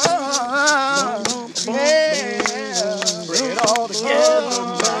 Bring it all together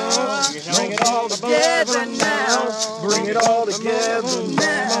now. Bring it all together now. Bring it all together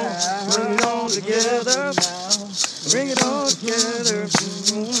now. Bring it all together. Bring it all together.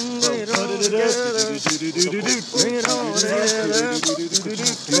 Bring it all together.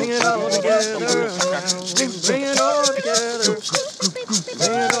 Bring it all together. Bring it all together. Bring it all together. Bring it all together.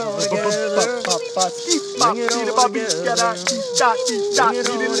 Bring it all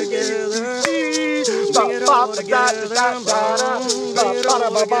together. Bring it all together. Bring it all together. Bring it all together.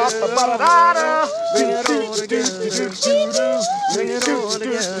 Bring it all together. Bring it all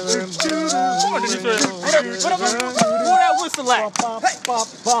together. Where that whistle at?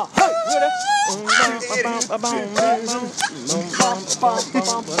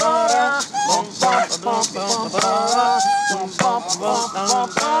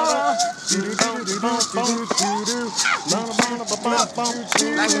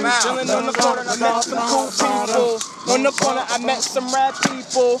 Chilling on the corner, I met some cool people. On the corner, I met some rap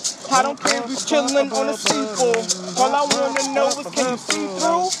people. I don't care if you chilling on the seafood. All I wanna know is can you see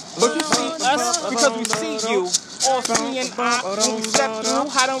through? But you see us because we see you. all seeing eye. When we step through,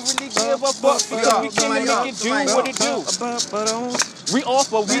 I don't really give a fuck because we can make it do what it do. We off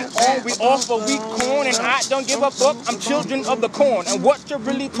but we on, we off but we corn, and I don't give a fuck. I'm children of the corn, and what you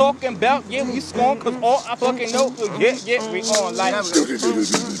really talking about? Yeah, we scorn, cause all I fucking know is yeah, we on like.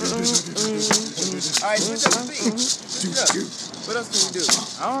 Alright, switch up the beat. What else can we do?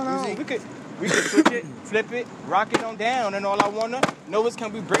 I don't know. We could switch it, flip it, rock it on down, and all I wanna know is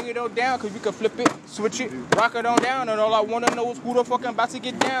can we bring it on down? Cause we could flip it, switch it, rock it on down, and all I wanna know is who the fuck I'm about to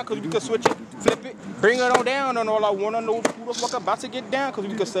get down? Cause we could switch it, flip it, bring it on down, and all I wanna know is who the fuck I'm about to get down? Cause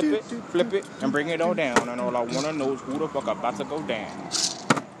we could flip it, and bring it on down, and all I wanna know is who the fuck I'm about to go down.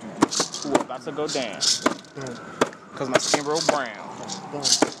 Who about to go down? Cause my skin real brown,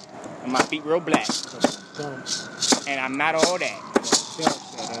 and my feet real black, and I'm not all that.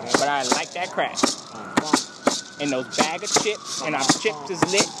 But I like that crack. And those bag of chips, and our chips is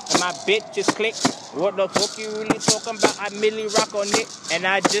lit, and my bitch is click. What the fuck you really talking about? I merely rock on it, and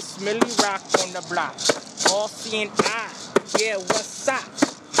I just merely rock on the block. All seeing eye, yeah, what's up?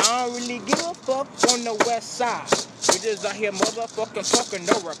 I don't really give a fuck on the west side. We just out here motherfucking talking,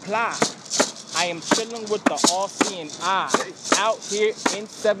 no reply. I am chilling with the all-seeing eye. Out here in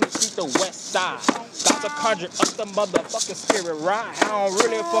 7th Street, the west side. Got to conjure up the motherfucking spirit ride. I don't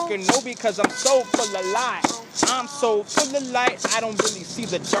really fucking know because I'm so full of light. I'm so full of light, I don't really see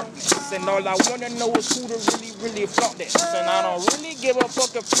the darkness. And all I wanna know is who to really flaunt this. And I don't really give a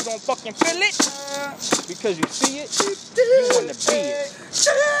fuck if you don't fucking feel it. Because you see it, you wanna be it.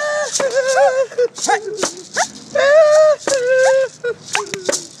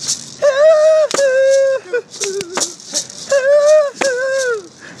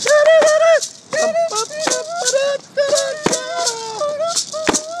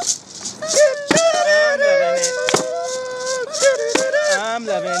 I'm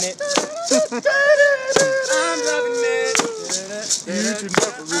loving it. I'm loving it. Each and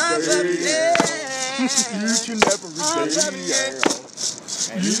every day. Each and every day.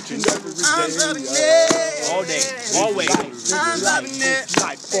 Each and every day. All day, always. I'm loving it. It's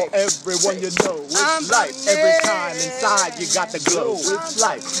life for everyone you know. It's life every time inside you got the glow. It's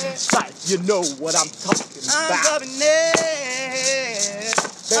life, you know what I'm talking about. I'm loving it.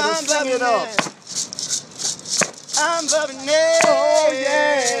 Better sing it up. I'm loving it. Oh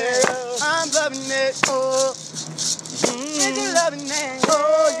yeah. I'm loving it. Oh. Nigga loving it.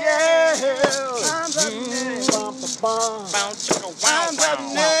 Oh yeah. I'm loving it. I'm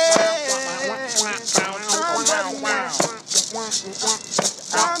loving it.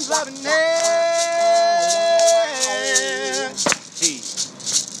 I'm loving it.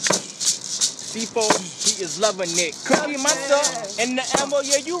 C4, he is loving it. Cookie myself and the ammo,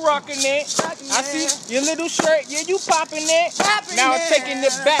 yeah, you rocking it. I see your little shirt, yeah, you popping it. Now I'm taking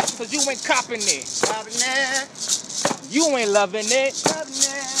it back, cause you ain't copping it. You ain't loving it.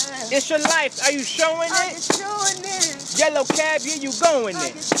 It's your life, are you showing it? Yellow cab, yeah, you going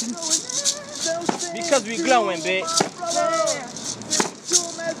it. Because we glowing, bitch.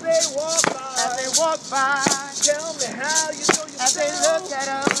 As they walk by, Tell me how you know you as they look at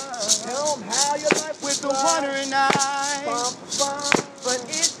us, Tell them how your life with the wondering eyes. But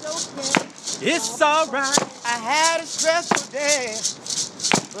it's okay. It's alright. I had a stressful day,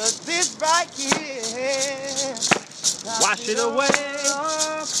 but this right here, Wash it away.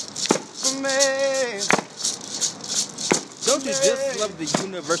 For me. Don't you just love the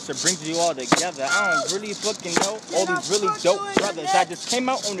universe that brings you all together? I don't really fucking know all these really dope brothers. I just came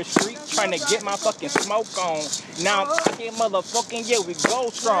out on the street trying to get my fucking smoke on. Now I'm fucking motherfucking, yeah, we go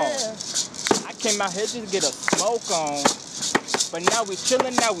strong. I came out here just to get a smoke on. But now we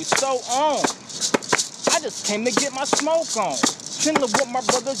chillin', now we so on. I just came to get my smoke on. Chillin' with my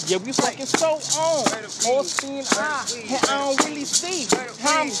brothers, yeah, we fucking so on. All seeing eye, and I don't really see.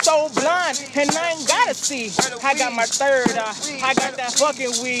 I'm so blind, and I ain't gotta see. I got my third eye, I got that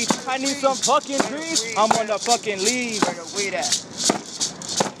fucking weed. I need some fucking trees, I'm on the fucking leaves. Where the weed at?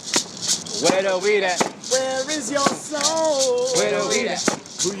 Where the weed at? Where is your soul? Where the weed at?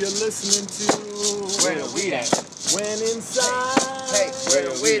 Who you listening to? Where the weed at? When inside, Hey, where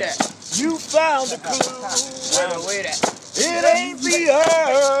the weed at? you found a clue. Where the weed at? It ain't the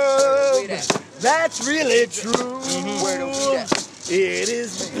herb that's really true. Where the weed at? It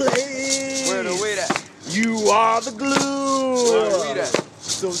is the place. Where the weed at? You are the glue. Where the weed at?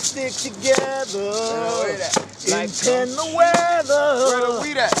 So stick together. Where the weed at? Intend the weather. Where the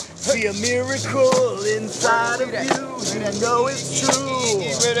weed at? See a miracle inside of you. You know it's true.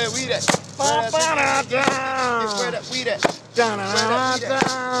 Where the weed at? Where the weed at?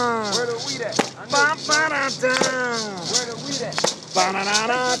 Where the weed at? Where the weed at?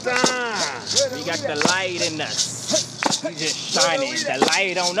 Ba-na-na-na-na. We got the light in us. We just shining the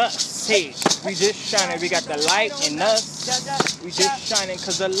light on us. Hey, we just shining. We got the light in us. We just shining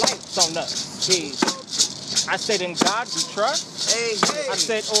because the light's on us. Hey, I said in God we trust. I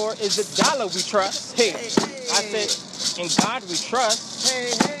said, or is it dollar we trust? Hey, I said in God we trust.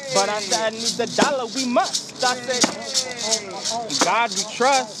 But I said I need the dollar we must. I said in God we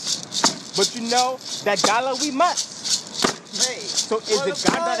trust. But you know that dollar we must. So is it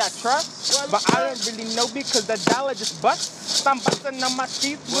God that I trust? But I don't really know because the dollar just busts. I'm busting on my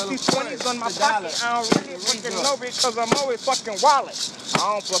teeth with these 20s on my pocket. I don't really fucking know because I'm always fucking wallet. I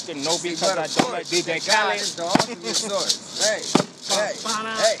don't fucking know because I don't like DJ Khaled.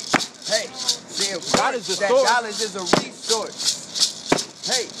 Hey. See, God is the that source. knowledge is a resource.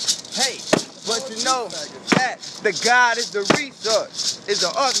 Hey. But you know that the God is the resource, is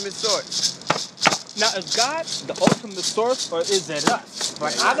the ultimate source. Now, is God the ultimate source or is it us?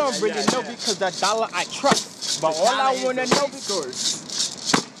 But I don't really know because that dollar I trust. But all I want to know is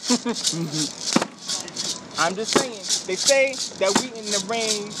I'm just saying, they say that we in the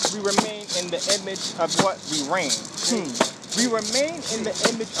rain, we remain in the image of what we reign. We remain in the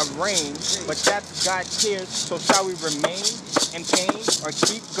image of rain, but that's God cares, so shall we remain in pain or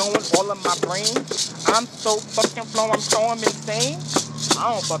keep going all of my brain? I'm so fucking flow, I'm insane.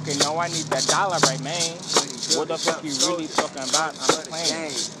 I don't fucking know, I need that dollar right, man. What the fuck you really talking about? I'm playing. I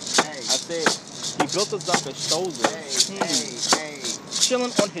said, he built us up his shoulders.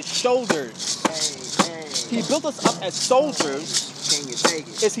 Chilling on his shoulders. He built us up as soldiers.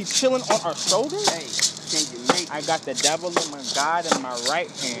 Is he chilling on our shoulders? I got the devil and my God in my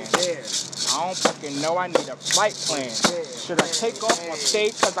right hand. I don't fucking know, I need a flight plan. Should I take off on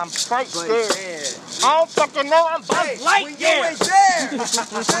stage cause I'm fright scared? I don't fucking know, I'm Buzz Lightyear.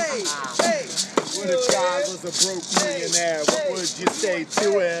 When a child was a broke millionaire, what would you say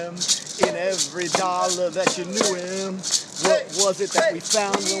to him? In every dollar that you knew him, what was it that we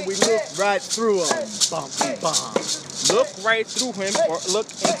found when we looked right through him? Bumpy bomb. Look right through him or look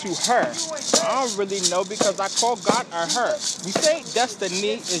into her. I don't really know because I call God or her. We say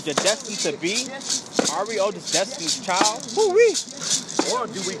destiny is your destined to be. Are we all just Destiny's Child? Woo-wee. Or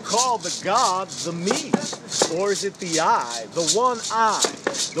do we call the God the me? Or is it the I, the one eye,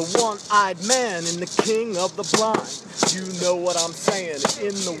 the one-eyed man and the king of the blind? You know what I'm saying?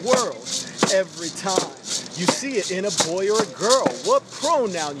 In the world, every time you see it in a boy or a girl, what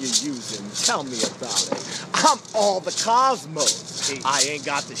pronoun you using? Tell me about it. I'm all the cosmos. I ain't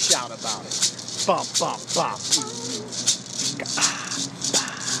got to shout about it. Bump, bump, bump.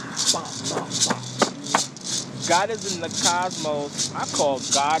 God is in the cosmos. I call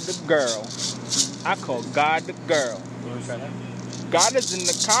God the girl. I call God the girl. God is in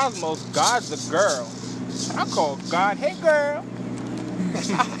the cosmos. God's the girl. I call God, hey girl.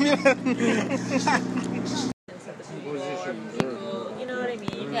 You know what I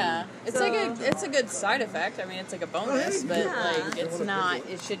mean? Yeah, it's So- like it's a good side effect. I mean, it's like a bonus, but like it's not.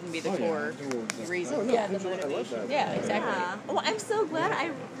 It shouldn't be the core reason. Yeah, the motivation. Yeah, exactly. Yeah. Well, I'm so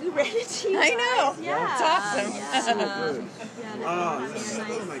glad we ran into you. I know. guys. Yeah. It's awesome. Yeah.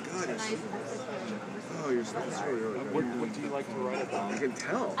 Oh my God. Oh, you're so sorry. What do you like to write about? I can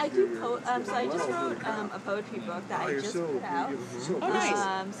tell. I do so I just wrote a poetry book that I just put out.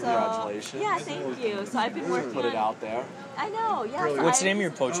 Nice. Congratulations. Yeah, thank you. So I've been working Put it on. out there. I know. Yeah. So What's the name of your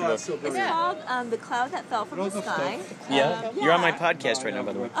poetry book? It's called "The Cloud That Fell from the Sky." Yeah? You're on my podcast right now,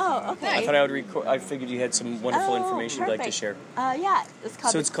 by the way. Oh, okay. I thought I would record. I figured you had some wonderful Oh, information you'd like to perfect. share. Yeah, it's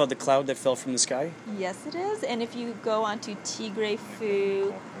called. So it's called The Cloud That Fell from the Sky? Yes, it is. And if you go onto Tigre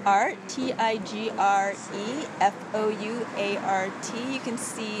Fu Art, TIGREFOUART, you can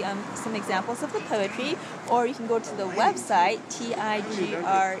see some examples of the poetry, or you can go to the website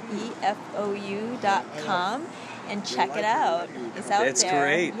TIGREFOU.com and check it out. It's out That's there.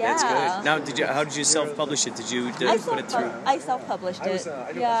 great. Yeah. That's good. Now, how did you self-publish it? Did you put it through? I self-published it.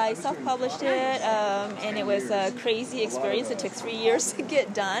 I self-published it, and it was a crazy experience. It took 3 years to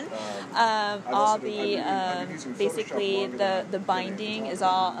get done. All the basically the binding is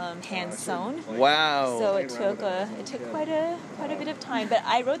all hand sewn. Wow. So it took quite a bit of time. But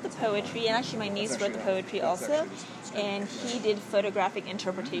I wrote the poetry, and actually my niece wrote the poetry also, and he did photographic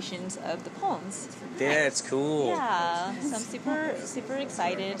interpretations of the poems. That's cool. Yeah, so I'm super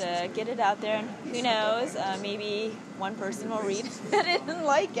excited to get it out there, and who knows, maybe one person will read it and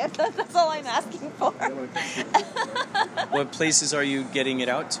like it. That's all I'm asking for. What places are you getting it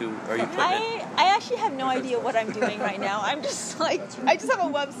out to? Are you putting it? I actually have no idea what I'm doing right now. I'm just like, I just have a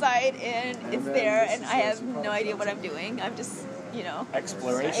website and it's there, and I have no idea what I'm doing. I'm just,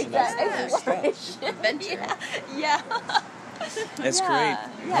 Exploration. Exploration. Adventure. Yeah. That's Yeah, great.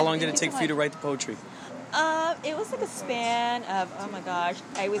 yeah, How long did thank it take you so for you to much. write the poetry? It was like a span of, oh my gosh,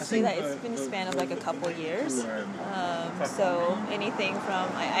 I would say that it's been a span of like a couple years. So anything from,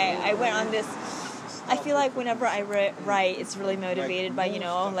 I went on this, I feel like whenever I write, it's really motivated by,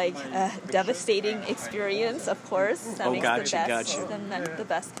 like a devastating experience, of course. That Oh, makes gotcha, the best, gotcha. the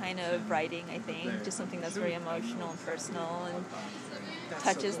best kind of writing, I think. Just something that's very emotional and personal and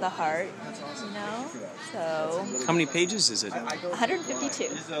touches the heart, So. How many pages is it? 152.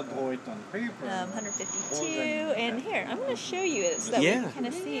 152, and here, I'm going to show you it so that Yeah. we kind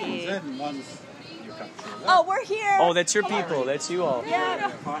of see. Oh, we're here! Oh, that's your people. That's you all.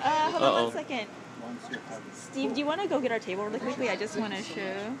 Yeah. Hold on Uh-oh. 1 second. Steve, do you want to go get our table really quickly? I just want to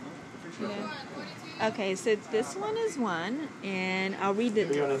show. Yeah. Okay, so this one is one, and I'll read the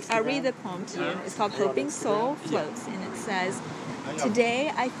poem to you. It's called "Hoping Soul Floats," and it says,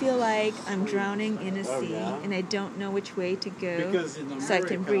 "Today I feel like I'm drowning in a sea, and I don't know which way to go, so I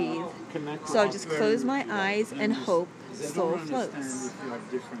can breathe. So I'll just close my eyes and hope soul floats."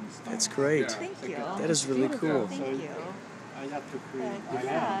 That's great. Thank you. That is really cool. Thank you.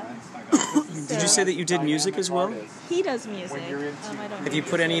 Did you say that you did music as well? He does music. I don't Have you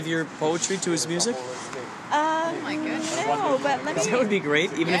put any of your poetry to his music? Oh my goodness. No, but let me. That would be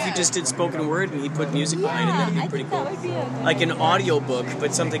great. Even if you just did spoken word and he put music behind it, that'd be pretty cool. That would be a good Like an audio book,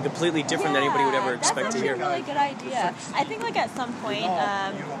 but something completely different than anybody would ever expect to hear. That's a really good idea. I think like at some point,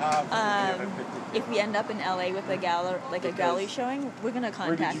 if we end up in LA with a gallery showing, we're gonna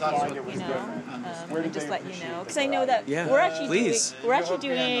contact you, and just let you know. Because I know that Yeah, we're actually please.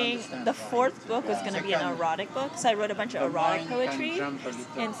 doing the fourth book was gonna be an erotic book. So I wrote a bunch of erotic poetry,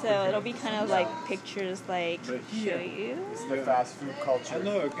 and so it'll be kind of like pictures like show you. It's the fast food culture. I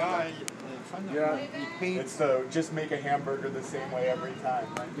know a guy. Yeah, it's the just make a hamburger the same way every time.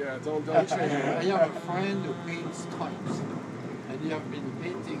 Right? Yeah, don't change. I have a friend who paints types, and he has been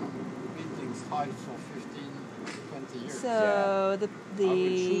painting types for 15, 20 years. So the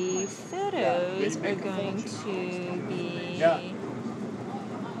photos are going to be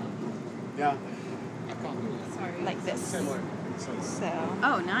like this. So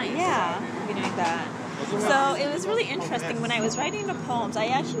oh, nice. Yeah, we're doing that. So it was really interesting when I was writing the poems. I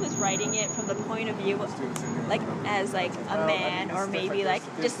actually was writing it from the point of view, like as like a man, or maybe like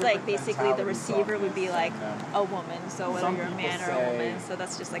just like basically the receiver would be like a woman. So whether you're a man or a woman, so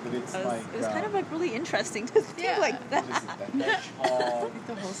that's just like it was kind of like really interesting to think like that. The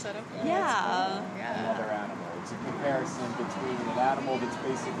whole setup. Yeah. Another animal. It's a comparison between an animal that's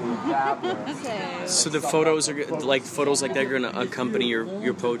basically a dabbler. Okay. So the photos are photos like that are going to accompany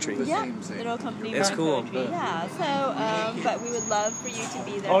your poetry. Yeah, it'll accompany That's my cool. poetry. Yeah. So, but we would love for you to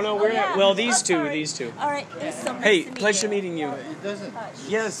be there. Oh no, we're yeah. well. These two. Sorry. These two. All right. It was so nice Hey, to meet pleasure you. meeting you. It doesn't.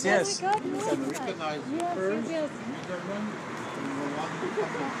 Yes, yes. Oh my God, yes. Yes.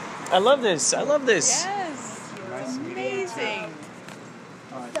 I love this. I love this. Yes. It's amazing.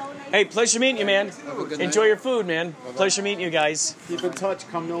 Hey, pleasure meeting you, man. Enjoy your food, man. Pleasure meeting you guys. Keep in touch.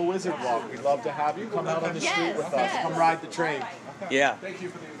 Come to a wizard walk. We'd love to have you. Come out on the street with us. Come ride the train. Yeah.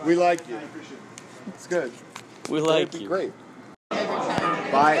 We like you. It's good. We like It'd be you. great.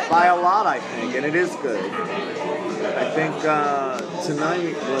 By a lot, I think, and it is good. I think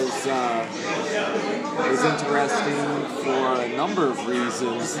tonight was interesting for a number of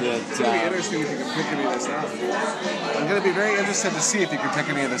reasons. That It's going to be interesting if you can pick any of this up. I'm going to be very interested to see if you can pick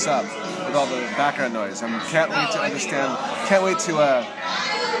any of this up with all the background noise. I can't wait to understand. Can't wait to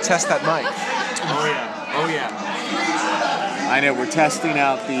test that mic. Oh yeah. Oh yeah. I know. We're testing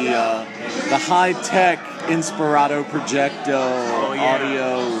out the high-tech Inspirato Projecto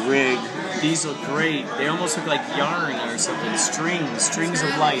audio rig. These look great. They almost look like yarn or something. Strings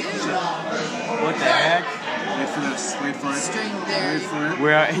of light. What the heck? Wait for this. Wait for it. Wait for it.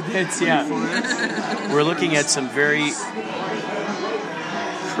 We're looking at some very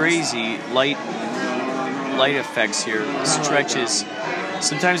crazy light effects here. Stretches.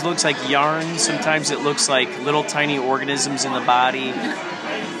 Sometimes it looks like yarn. Sometimes it looks like little tiny organisms in the body.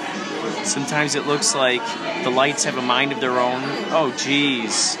 Sometimes it looks like the lights have a mind of their own. Oh,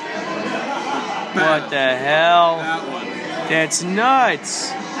 jeez. What the hell? That's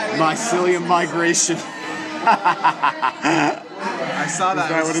nuts. Mycelium migration. I saw that. Is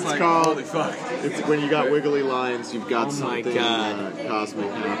that what it's called? Holy fuck. It's when you got wiggly lines, you've got something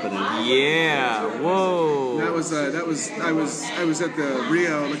cosmic happening. Yeah. Whoa. That was I was at the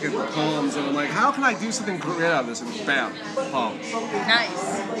Rio looking at the palms and I'm like, how can I do something great out of this? And bam, palms.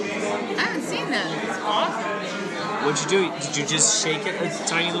 Nice. I haven't seen that. It's awesome. What'd you do? Did you just shake it a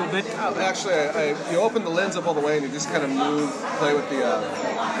tiny little bit? Actually, you open the lens up all the way and you just kind of play with the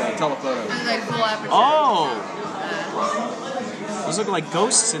telephoto. It's like full aperture. Oh. Those look like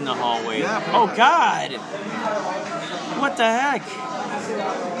ghosts in the hallway. Yeah, pretty oh much. God! What the heck?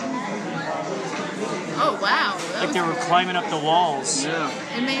 Oh wow. Like they were climbing up the walls. Yeah.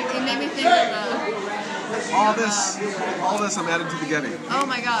 It made me think of All this I'm adding to the Getty. oh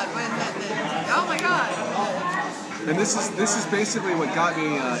my god, what is that? Oh my god. And this is basically what got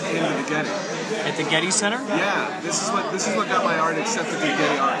me into the Getty. At the Getty Center? Yeah, this is what got my art accepted to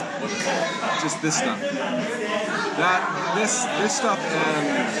Getty Art. Just this stuff. This stuff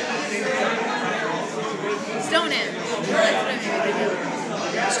and Stonehenge. That's what I made me think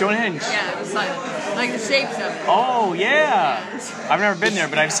of. Stonehenge. Yeah, it was like the shapes of it. Oh yeah. I've never been there,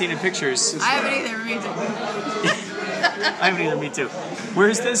 but I've seen in pictures. I haven't either, me too. I haven't either. Me too.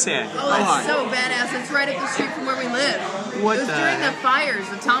 Where's this at? Oh, that's so badass. It's right up the street from where we live. What it was the during the heck? fires,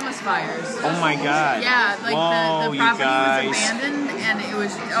 the Thomas fires. Oh my God. Yeah, like Whoa, the you property guys. was abandoned, and it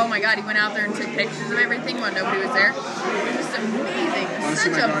was, oh my God, he went out there and took pictures of everything when nobody was there. It was just amazing.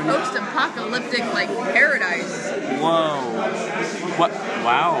 Such a post-apocalyptic, like, paradise. Whoa. What?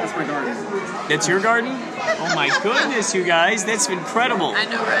 Wow. that's my garden. That's your garden? Oh my goodness, you guys. That's incredible. I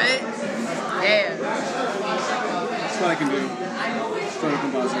know, right? Yeah. That's what I can do. Photo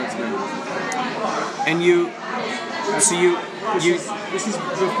composite, that's me. And you, so you, This is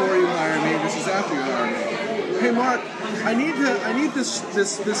before you hire me. This is after you hire me. Hey Mark, I need this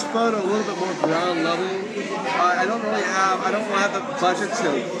photo a little bit more ground level. I don't have the budget to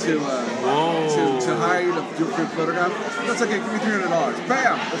hire you to do a quick photograph. That's okay. Give me $300.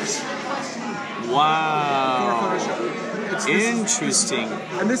 Bam. wow. It's Interesting.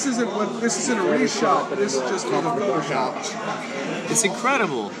 And this isn't a reshot. This is just called a Photoshop. It's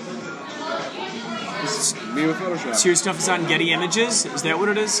incredible. This is me with Photoshop. So your stuff is on Getty Images? Is that what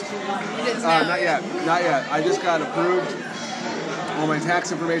it is? It is now. Not yet. I just got approved. All my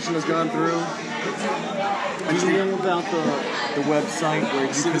tax information has gone through. Do you know about the website where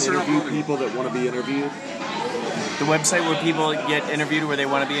you can interview people that want to be interviewed? The website where people get interviewed where they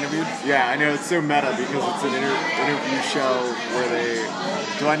want to be interviewed? Yeah, I know it's so meta because it's an interview show where they.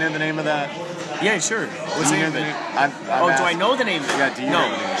 Do I know the name of that? Yeah, sure. What's the name of it? Do I know the name of it? Yeah, do you know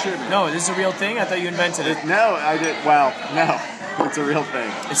the name of it? No, this is a real thing? I thought you invented it. No, I did. Well, no. It's a real thing.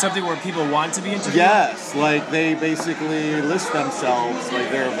 It's something where people want to be interviewed? Yes, like they basically list themselves like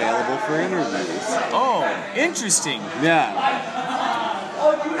they're available for interviews. Oh, interesting. Yeah.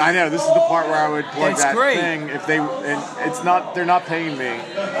 I know, this is the part where I would plug That's that great. thing if they, and it's not, they're not paying me,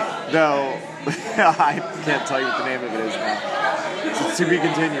 though I can't tell you what the name of it is now. It's to be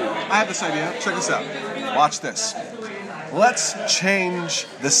continued. I have this idea. Check this out. Watch this. Let's change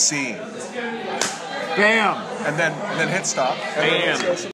the scene. Bam! And then hit stop. Bam.